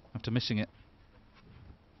reaction after missing it.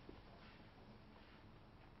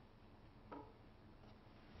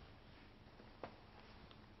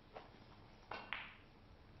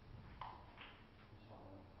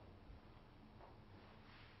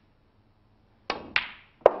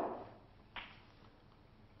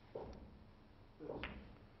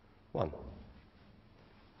 One.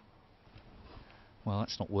 Well,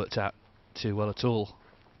 that's not worked out too well at all.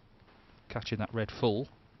 Catching that red full.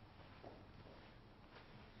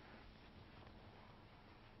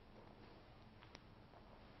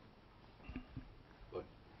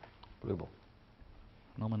 Blue ball.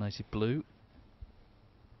 Nominated blue.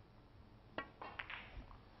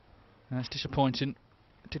 That's disappointing.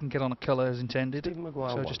 Didn't get on a colour as intended. Stephen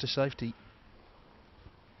Maguire so won. just a safety.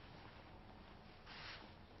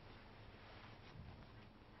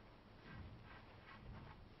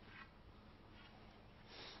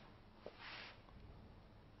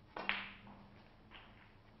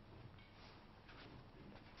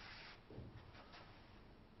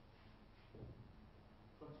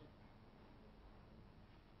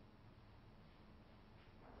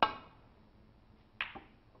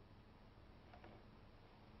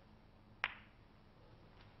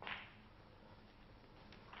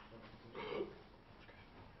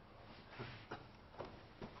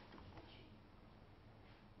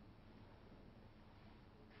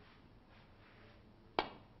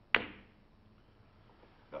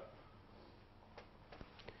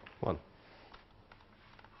 One.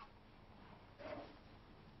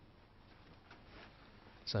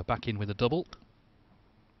 So back in with a double.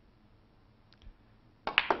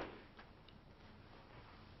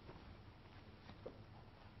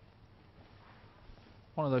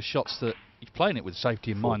 One of those shots that he's playing it with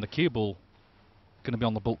safety in mind. The cue ball going to be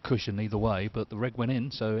on the baulk cushion either way, but the reg went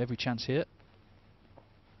in, so every chance here.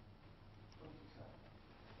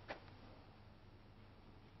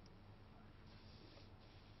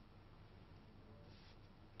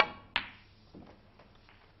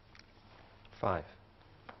 Five.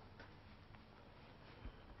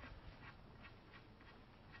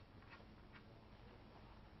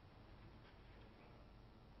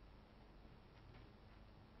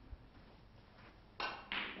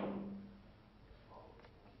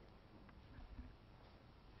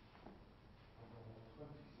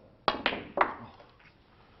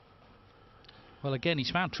 Well, again,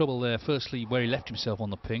 he's found trouble there. Firstly, where he left himself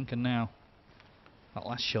on the pink, and now that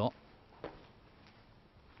last shot.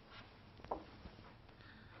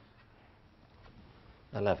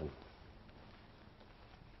 $11.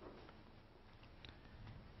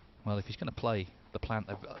 Well, if he's going to play the plant,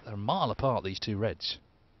 they're a mile apart, these two reds.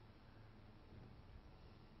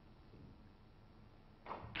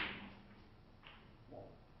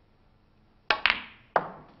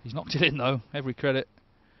 He's knocked it in, though. Every credit.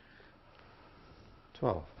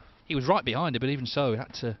 12. He was right behind it, but even so, it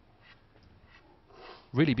had to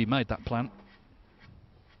really be made, that plant.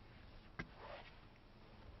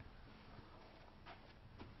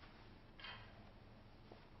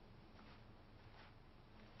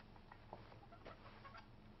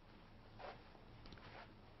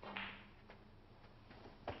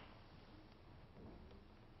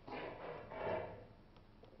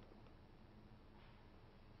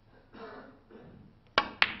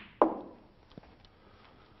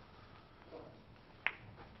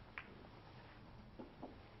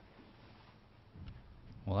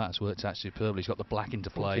 that's worked out superbly. He's got the black into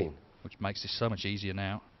play, 14. which makes this so much easier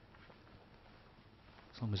now.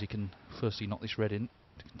 As long as he can firstly knock this red in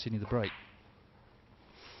to continue the break.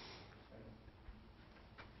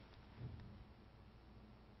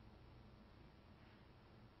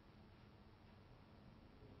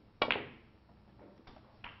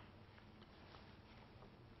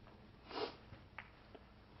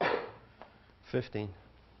 $15.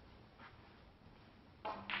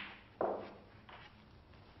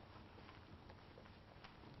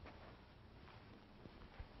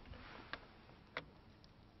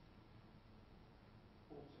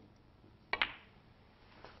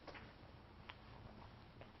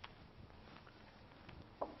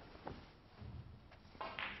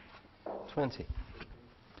 20.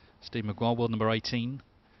 Steve Maguire, world number 18.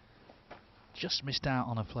 Just missed out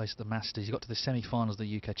on a place at the Masters. He got to the semi-finals of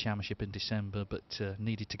the UK Championship in December, but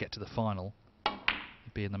needed to get to the final.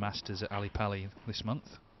 He'll be in the Masters at Ali Pali this month.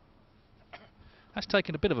 That's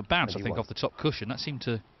taken a bit of a bounce, I think, off the top cushion. That seemed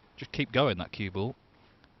to just keep going, that cue ball.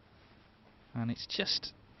 And it's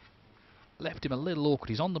just left him a little awkward.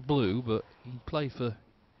 He's on the blue, but he played for...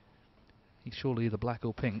 He's surely either black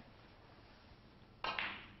or pink.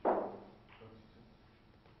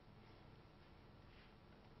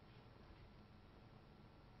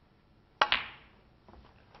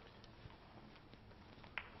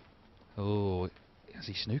 Oh, is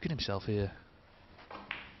he snooking himself here?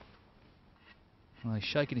 Well, he's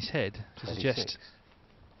shaking his head to 26. suggest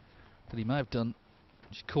that he may have done,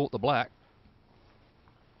 just caught the black.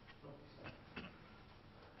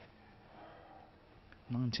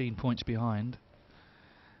 "19 points behind.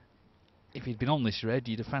 If he'd been on this red,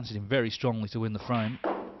 you'd have fancied him very strongly to win the frame.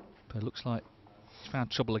 But it looks like he's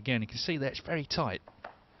found trouble again. You can see there it's very tight.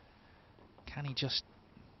 Can he just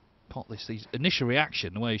pot this? His initial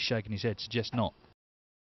reaction, the way he's shaking his head, suggests not.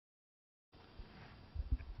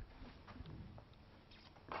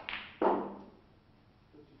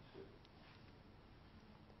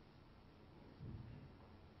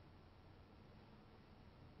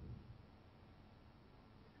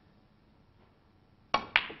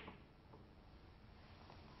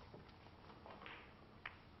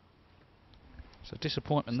 So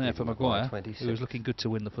disappointment there for Maguire, who was looking good to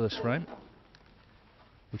win the first frame,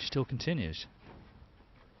 which still continues.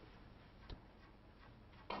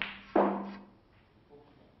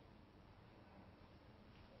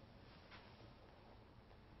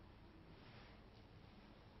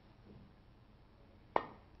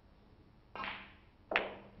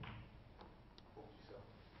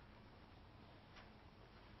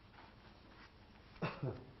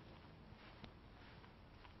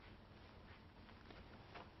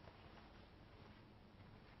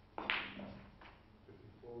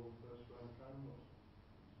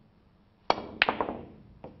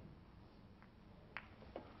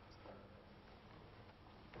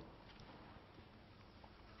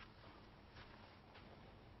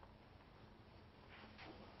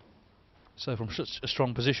 So from such a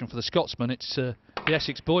strong position for the Scotsman, it's the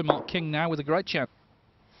Essex boy, Mark King, now with a great chance.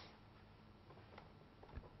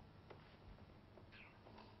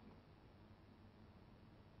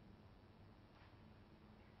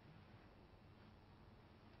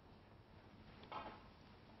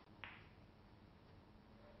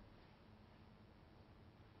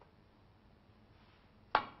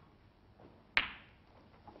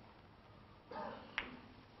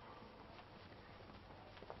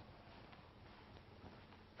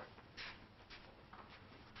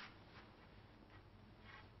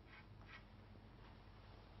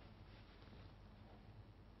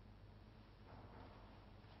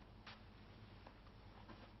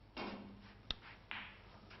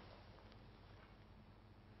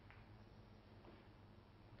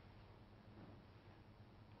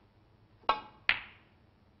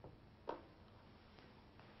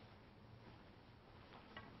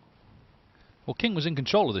 Well, King was in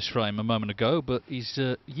control of this frame a moment ago, but he's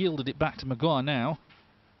yielded it back to Maguire now.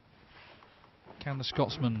 Can the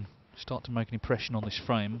Scotsman start to make an impression on this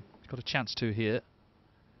frame? He's got a chance to here.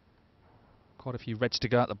 Quite a few reds to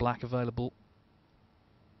go out, the black available.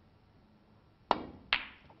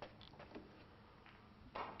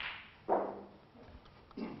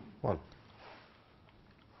 One.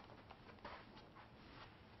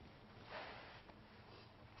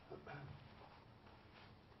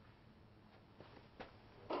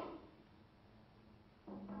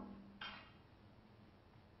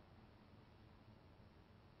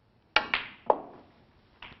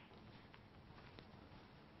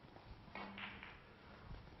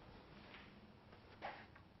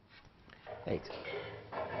 Eight.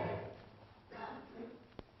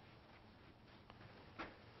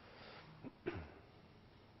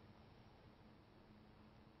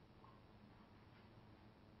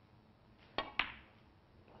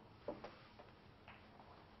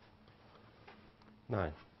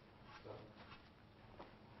 9.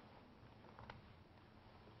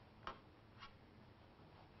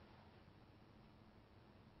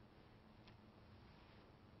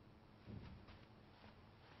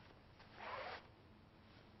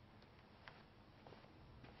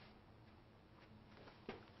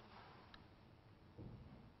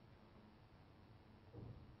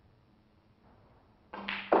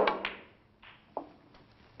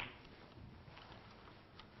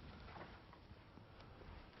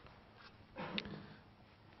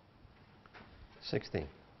 $16.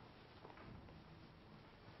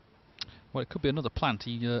 Well, it could be another plant.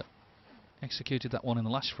 He executed that one in the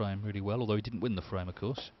last frame really well, although he didn't win the frame, of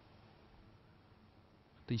course.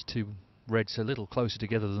 These two reds are a little closer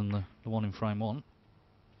together than the one in frame 1.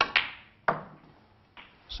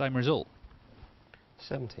 Same result.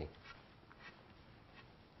 17.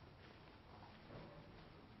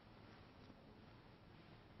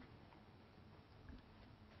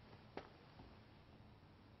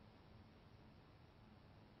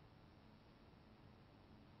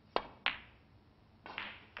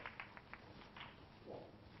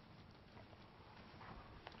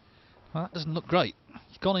 Well, that doesn't look great.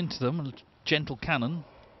 He's gone into them, a gentle cannon,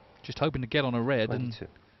 just hoping to get on a red, 22. and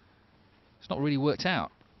it's not really worked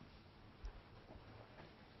out.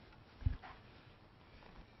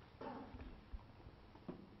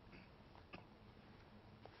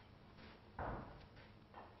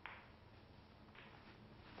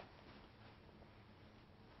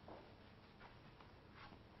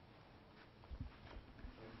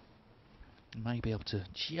 May be able to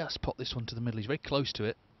just pop this one to the middle. He's very close to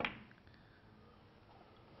it.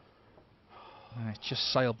 It's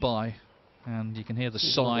just sailed by, and you can hear the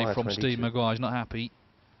sigh Maguire, from 22. Steve Maguire. He's not happy.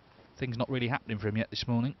 Things not really happening for him yet this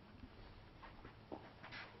morning.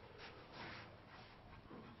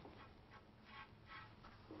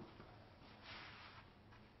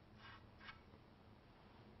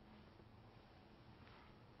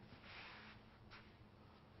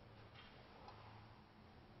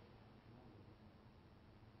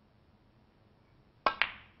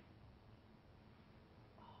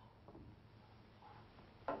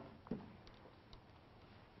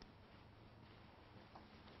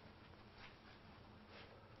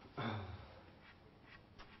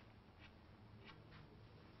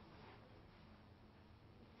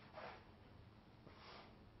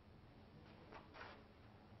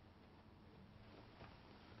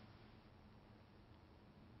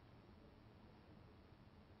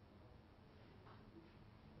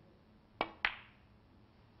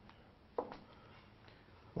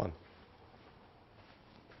 One.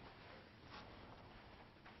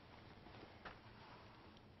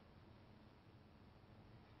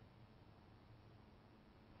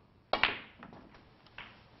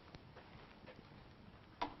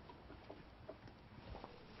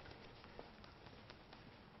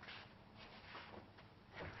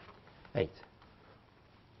 Eight.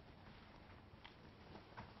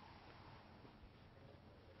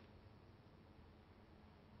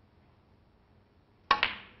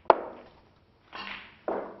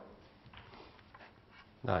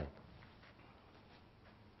 Nine.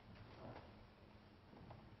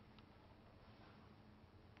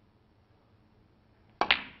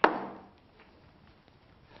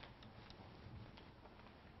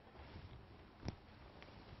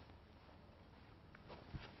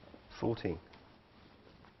 $14.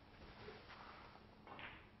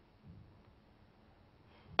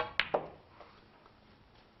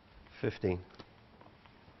 15.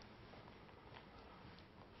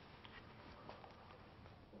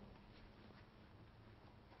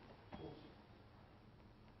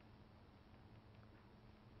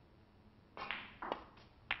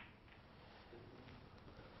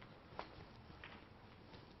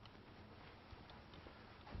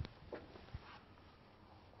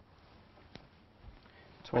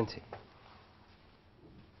 20.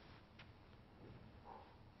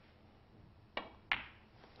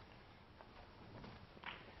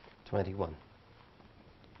 21.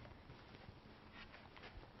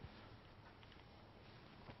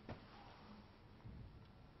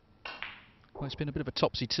 Well, it's been a bit of a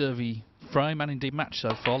topsy-turvy frame and indeed match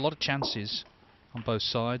so far. A lot of chances on both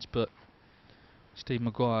sides, but Steve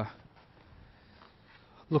Maguire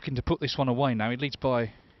looking to put this one away now. He leads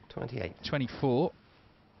by 28. 24.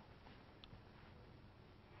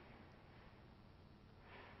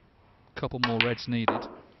 Couple more reds needed.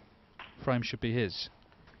 Frame should be his.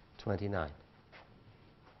 29.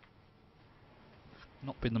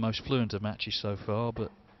 Not been the most fluent of matches so far,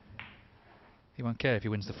 but he won't care if he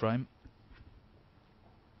wins the frame.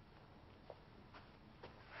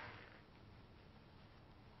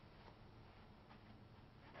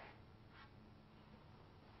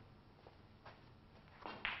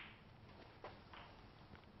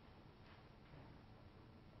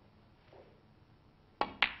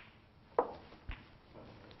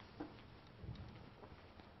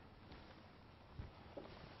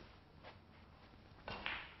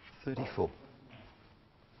 34.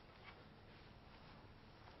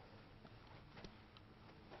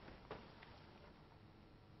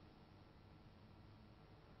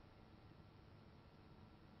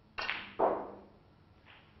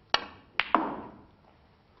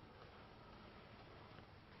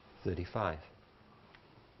 $35.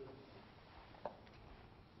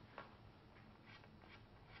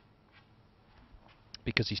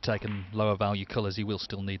 Because he's taken lower value colours, he will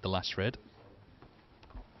still need the last red.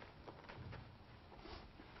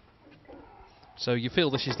 So you feel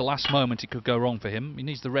this is the last moment it could go wrong for him. He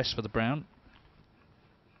needs the rest for the brown.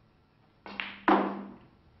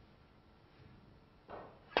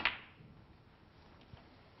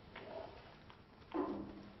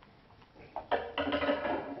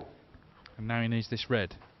 And now he needs this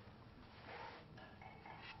red.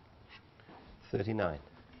 39.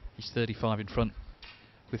 He's 35 in front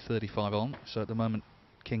with 35 on. So at the moment,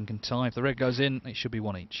 king can tie. If the red goes in, it should be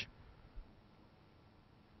one each.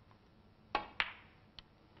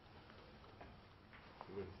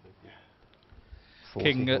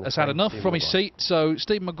 King has had enough from his seat, so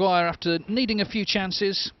Stephen Maguire, after needing a few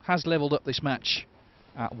chances, has levelled up this match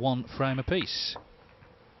at 1 frame apiece.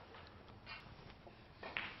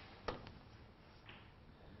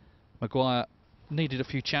 Maguire needed a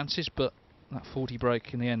few chances, but that 40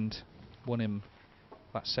 break in the end won him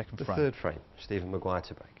that second frame. The third frame, Stephen Maguire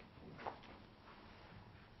to break.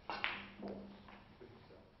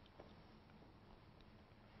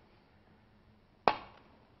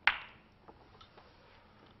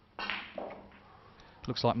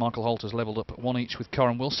 Looks like Michael Holt has levelled up at 1 each with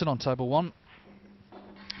Corin Wilson on table 1.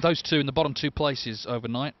 Those two in the bottom 2 places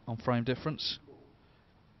overnight on frame difference.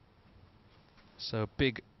 So a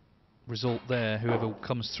big result there. Whoever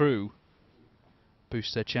comes through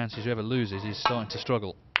boosts their chances. Whoever loses is starting to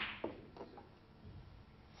struggle.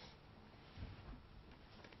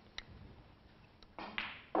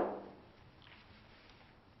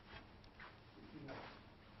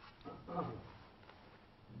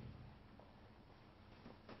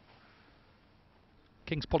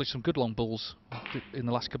 King's polished some good long balls in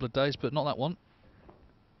the last couple of days, but not that one.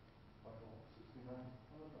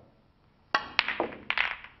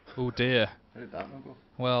 Oh dear.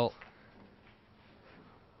 Well,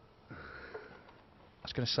 I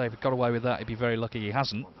was going to say if he got away with that, he'd be very lucky he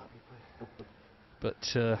hasn't.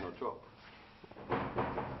 But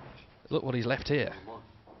look what he's left here.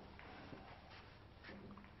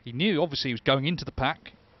 He knew, obviously, he was going into the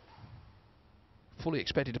pack. Fully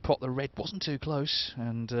expected to pot the red, wasn't too close,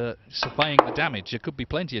 and surveying the damage. There could be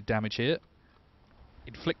plenty of damage here,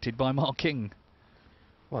 inflicted by Mark King.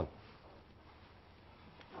 1.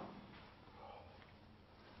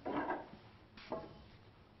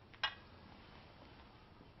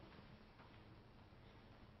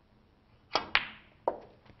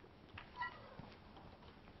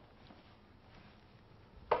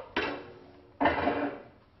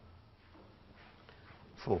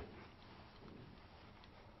 Four.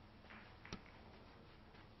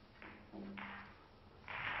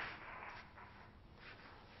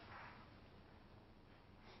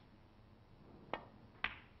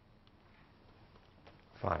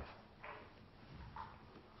 Five.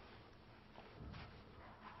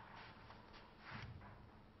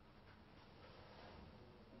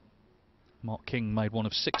 Mark King made one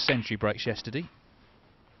of 6 century breaks yesterday.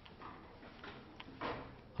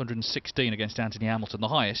 116 against Anthony Hamilton, the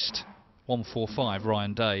highest. 145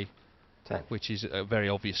 Ryan Day, 10. which is a very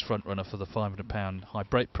obvious front runner for the £500 high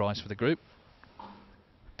break prize for the group.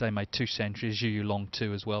 Day made 2 centuries, Yu Long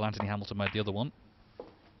 2 as well. Anthony Hamilton made the other one.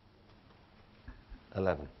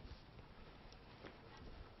 11.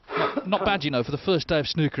 Not bad, you know, for the first day of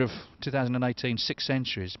snooker of 2018, 6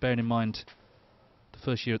 centuries. Bearing in mind the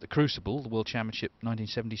first year at the Crucible, the World Championship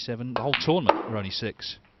 1977, the whole tournament were only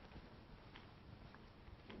 6.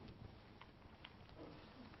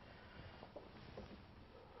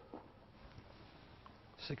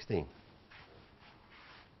 16.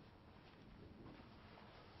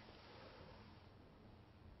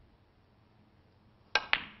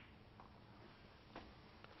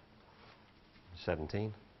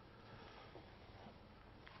 17.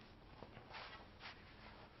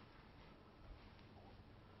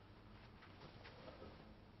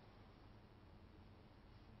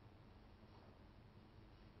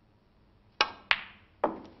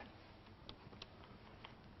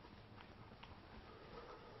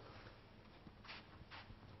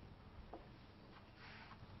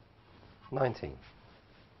 19.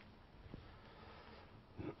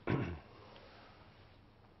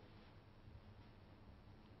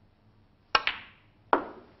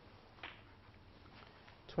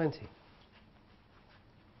 20.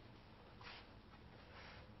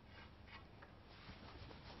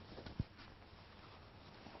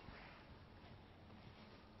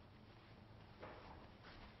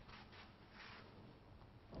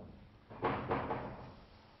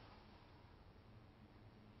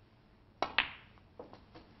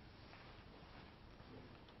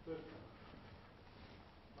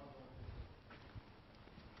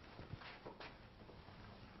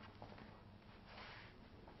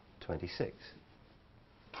 26.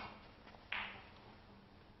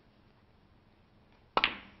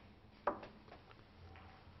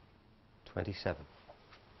 27.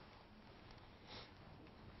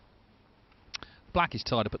 Black is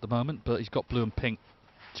tied up at the moment, but he's got blue and pink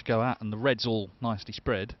to go at, and the red's all nicely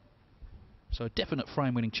spread. So a definite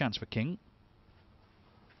frame winning chance for King.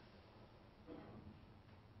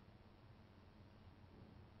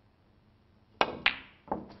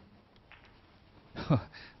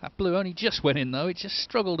 That blue only just went in though, it just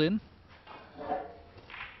struggled in.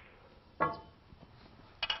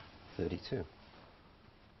 32.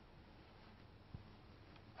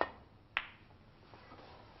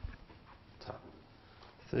 Top.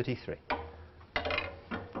 33.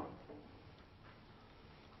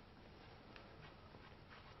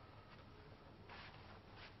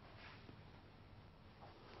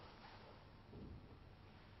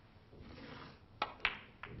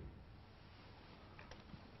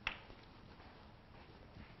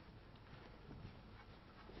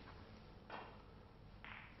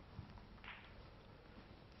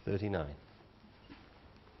 39.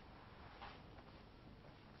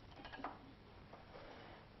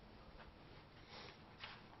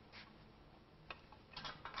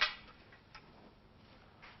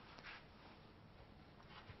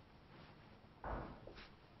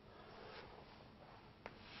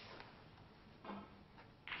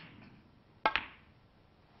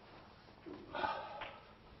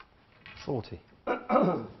 40.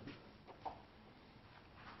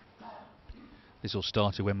 This all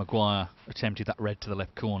started when Maguire attempted that red to the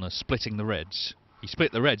left corner, splitting the reds. He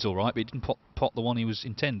split the reds all right, but he didn't pot the one he was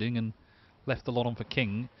intending and left the lot on for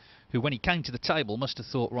King, who when he came to the table must have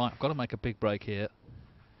thought, right, I've got to make a big break here,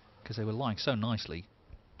 because they were lying so nicely.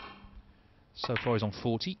 So far he's on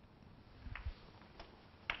 40.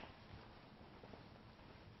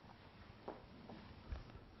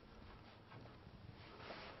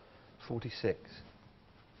 46.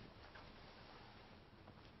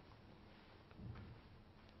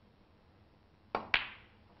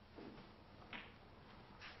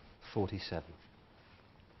 47.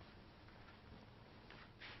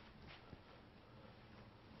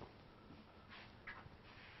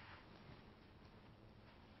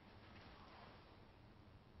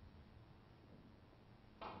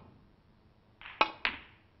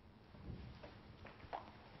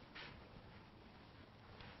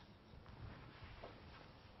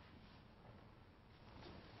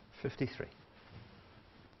 53.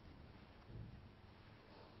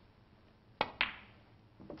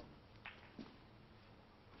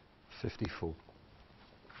 54.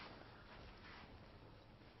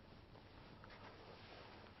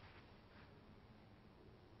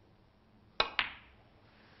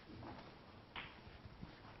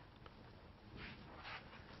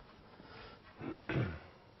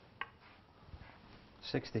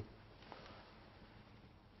 60.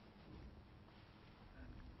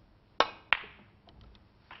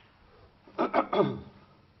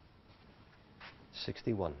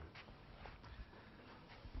 61.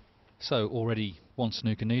 So already one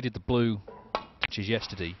snooker needed. The blue touches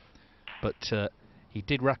yesterday, but he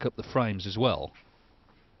did rack up the frames as well.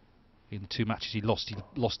 In the two matches he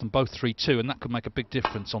lost them both 3-2, and that could make a big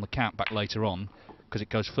difference on the count back later on, because it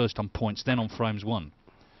goes first on points, then on frames won.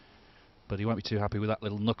 But he won't be too happy with that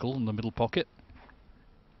little knuckle in the middle pocket.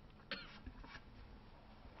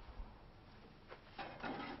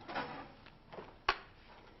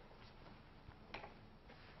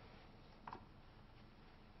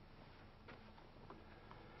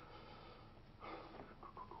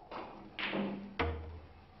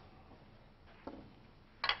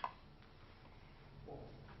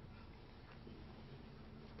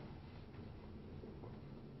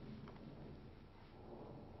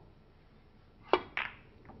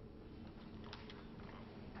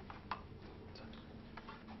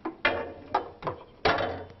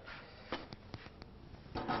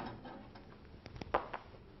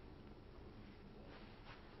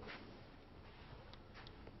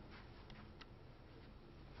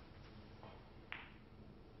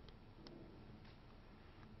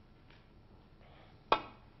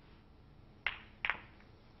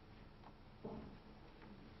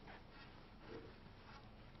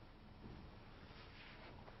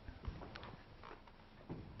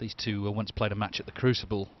 These two once played a match at the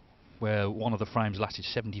Crucible where one of the frames lasted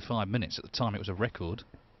 75 minutes. At the time it was a record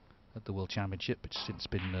at the World Championship. It's since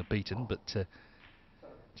been beaten, but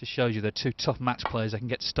just shows you they're two tough match players. They can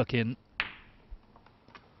get stuck in.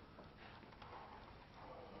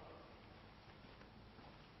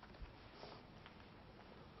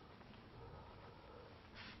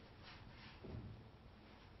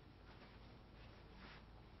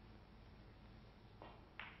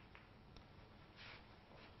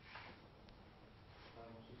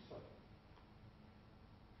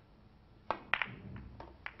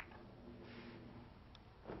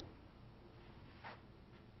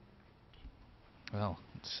 Well,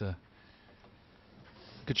 it's a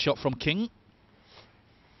good shot from King.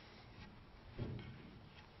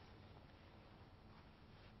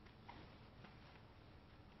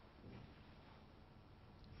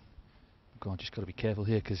 God, just got to be careful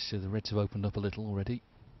here because the Reds have opened up a little already.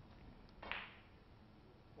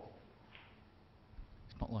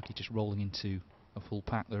 It's not like you're just rolling into a full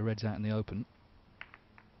pack. The Reds out in the open.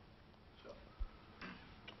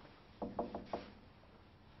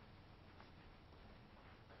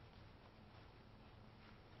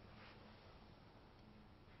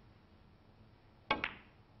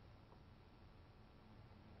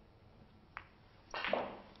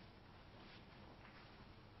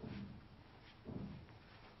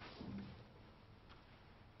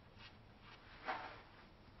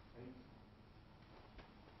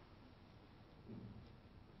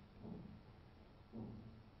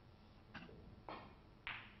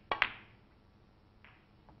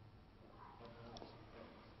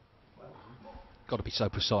 Got to be so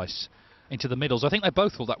precise. Into the middles. I think they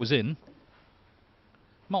both thought that was in.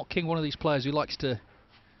 Mark King, one of these players who likes to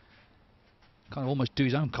kind of almost do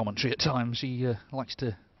his own commentary at times. He likes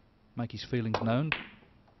to make his feelings known.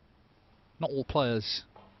 Not all players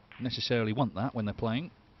necessarily want that when they're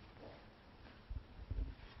playing.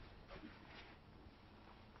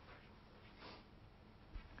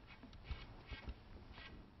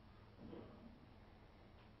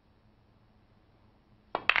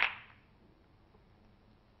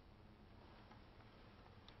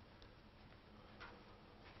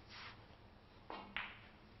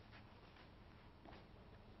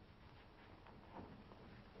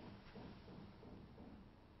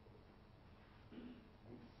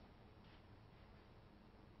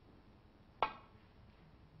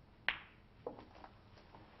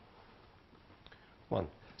 One.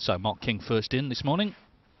 So Mark King first in this morning.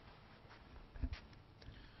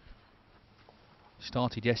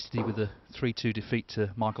 Started yesterday with a 3-2 defeat to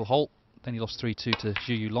Michael Holt. Then he lost 3-2 to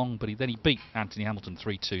Zhu Yu Long, but then he beat Anthony Hamilton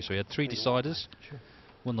 3-2. So he had 3 deciders,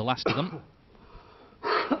 won the last of them.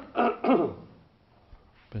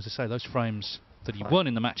 But as I say, those frames that he won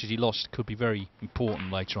in the matches he lost could be very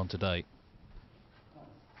important later on today.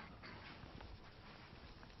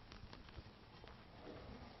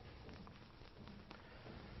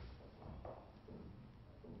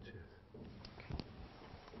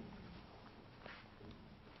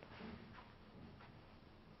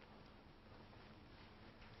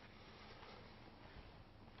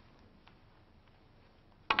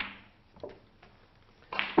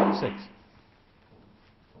 Six.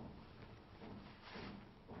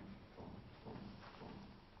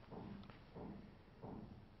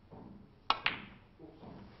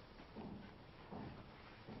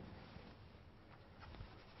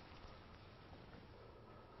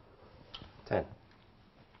 Ten.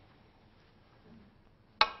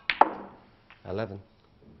 11.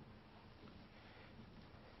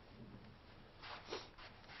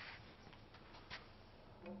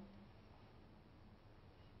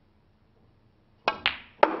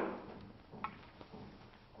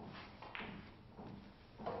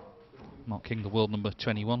 Mark King, the world number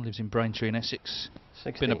 21, lives in Braintree in Essex.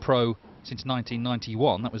 16. Been a pro since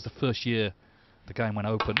 1991. That was the first year the game went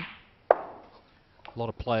open. A lot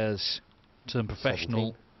of players turned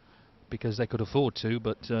professional 17. because they could afford to,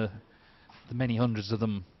 but the many hundreds of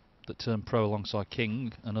them that turned pro alongside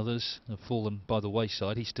King and others have fallen by the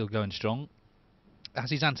wayside. He's still going strong,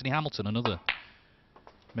 as is Anthony Hamilton, another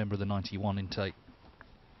member of the 91 intake.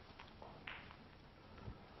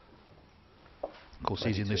 Of course,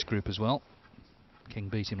 22. he's in this group as well. King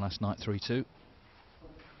beat him last night 3-2.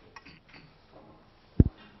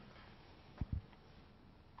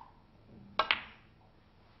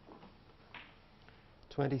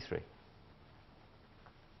 $23.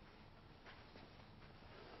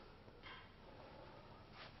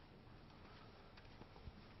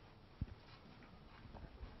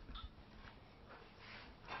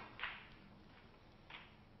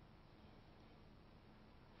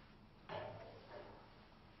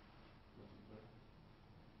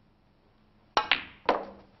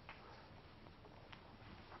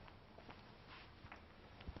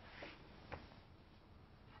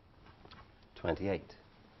 28.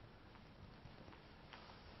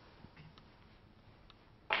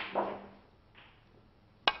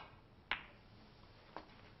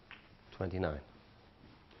 29.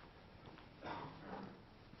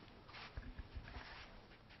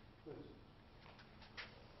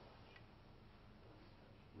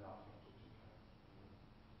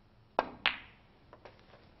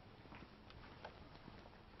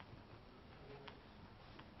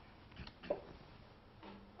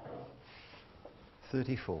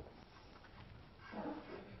 34.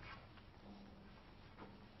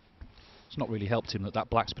 It's not really helped him that that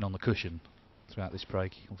black's been on the cushion throughout this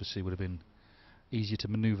break. Obviously would have been easier to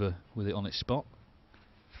manoeuvre with it on its spot.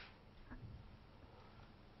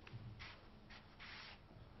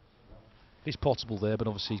 It's potable there, but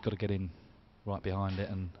obviously he's got to get in right behind it,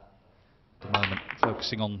 and at the moment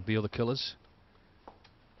focusing on the other colours.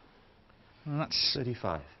 And that's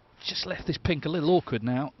 35. just left this pink a little awkward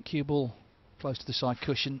now. Cue ball close to the side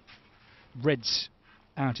cushion. Red's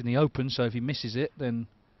out in the open, so if he misses it, then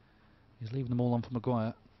he's leaving them all on for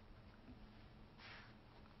Maguire.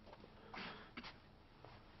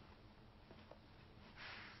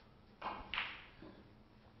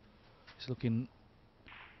 He's looking,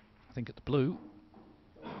 I think, at the blue.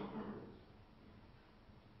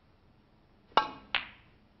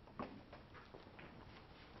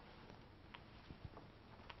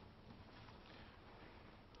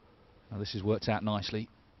 Now this has worked out nicely.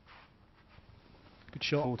 Good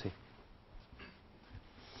shot. 40.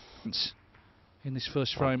 In this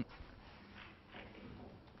first frame.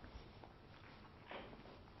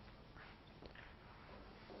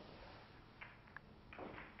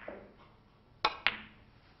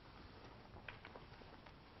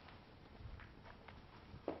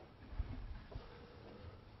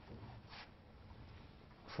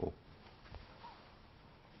 Four.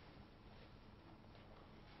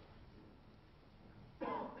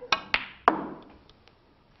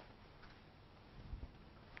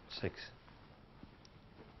 6.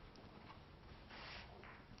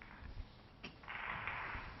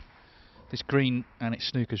 This green and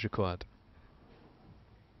its snookers required.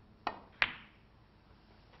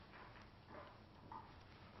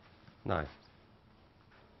 Nine.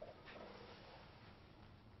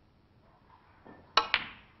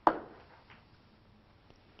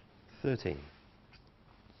 13.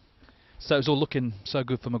 So it's all looking so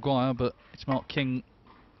good for Maguire, but it's Mark King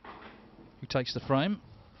who takes the frame.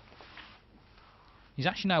 He's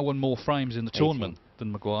actually now won more frames in the 18. tournament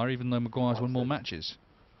than Maguire, even though Maguire's won more matches.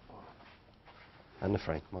 And the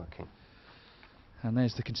frame, Mark King. And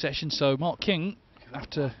there's the concession. So Mark King,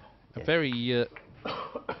 after a very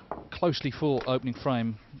closely fought opening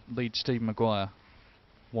frame, leads Stephen Maguire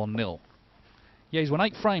 1-0. Yeah, he's won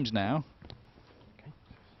 8 frames now. Okay.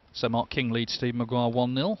 So Mark King leads Stephen Maguire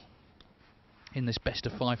 1-0 in this best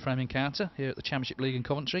of 5 frame encounter here at the Championship League in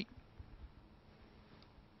Coventry.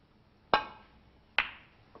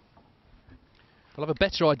 I'll have a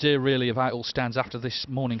better idea really of how it all stands after this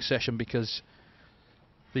morning session, because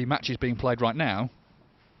the matches being played right now,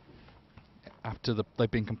 after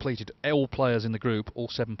they've been completed, all players in the group, all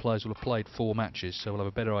 7 players will have played 4 matches, so we'll have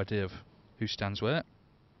a better idea of who stands where.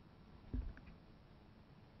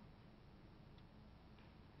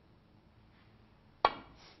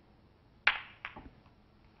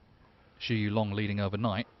 Xu Yulong leading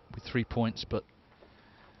overnight with 3 points, but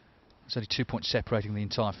there's only 2 points separating the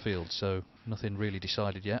entire field, so nothing really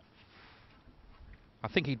decided yet. I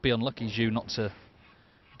think he'd be unlucky, Xu, not to,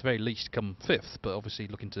 at the very least, come 5th, but obviously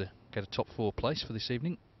looking to get a top 4 place for this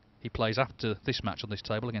evening. He plays after this match on this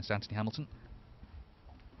table against Anthony Hamilton.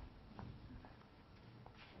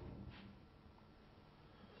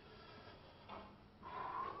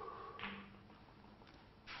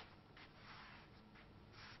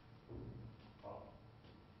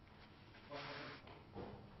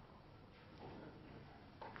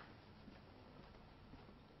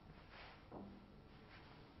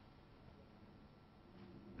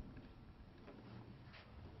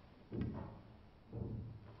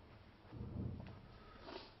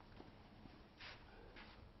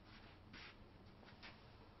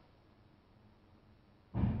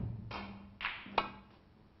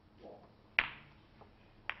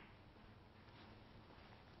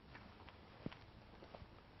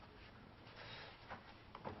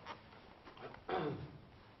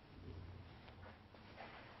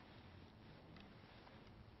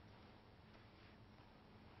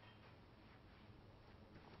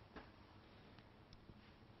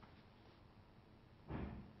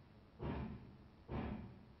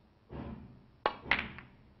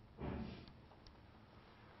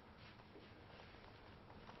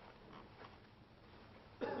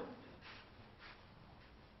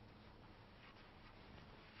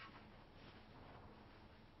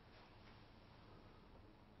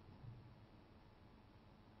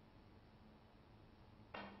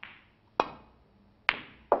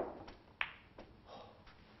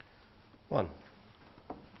 One.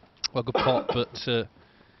 Well, good pot, but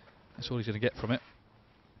that's all he's going to get from it.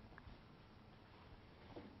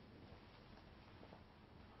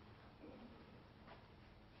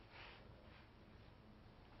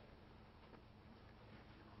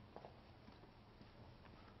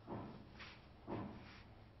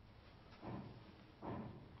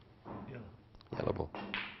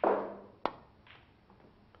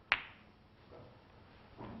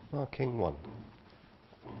 Marking 1.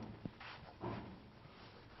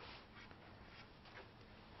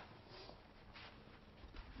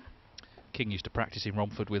 King used to practice in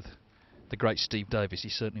Romford with the great Steve Davis. He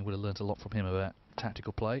certainly would have learnt a lot from him about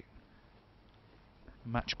tactical play,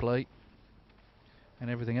 match play, and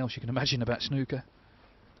everything else you can imagine about snooker.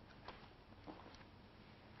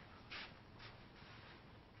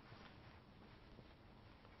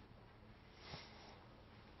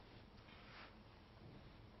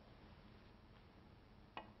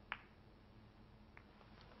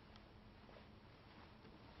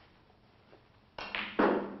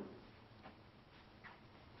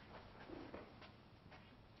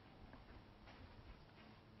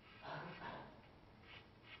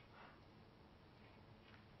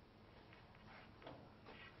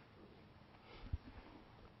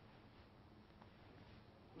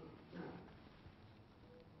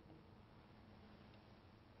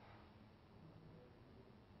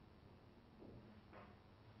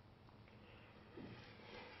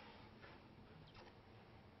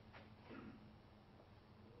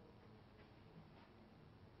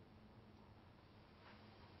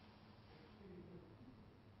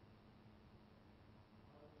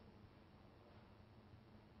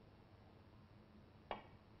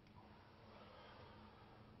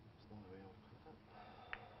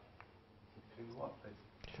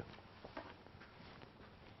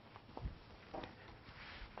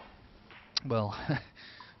 Well,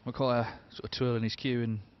 Maguire sort of twirling his cue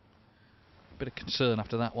and a bit of concern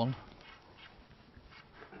after that one.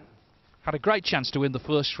 Had a great chance to win the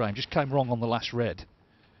first frame, just came wrong on the last red.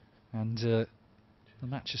 And the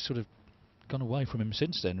match has sort of gone away from him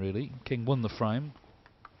since then, really. King won the frame.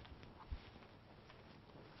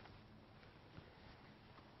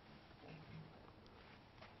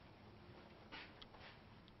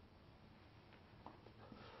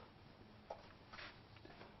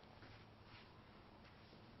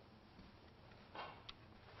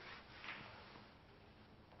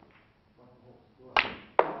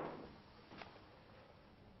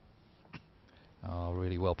 Oh,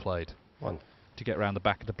 really well played. 1. To get around the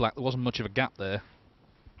back of the black. There wasn't much of a gap there.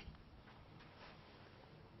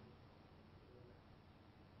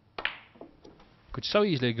 Could so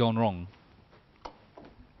easily have gone wrong.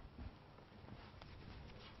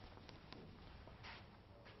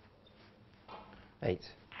 Eight.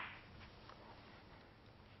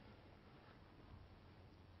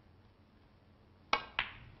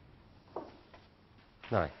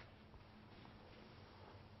 9.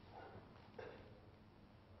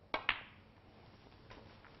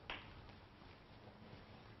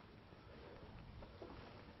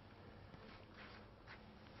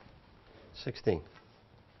 16.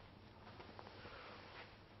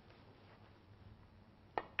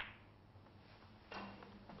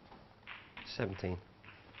 17.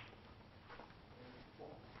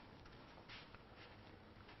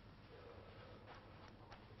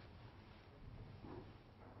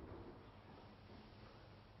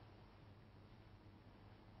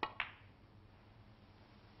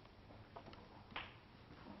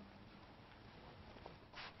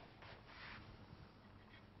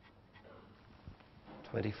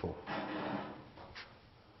 24.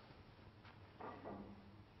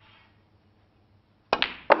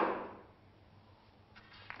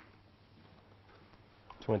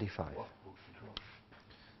 25.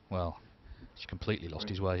 Well, he's completely lost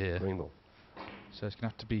his way here. Green ball. So it's going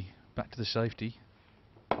to have to be back to the safety.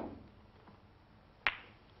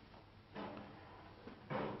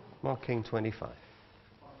 Marking 25.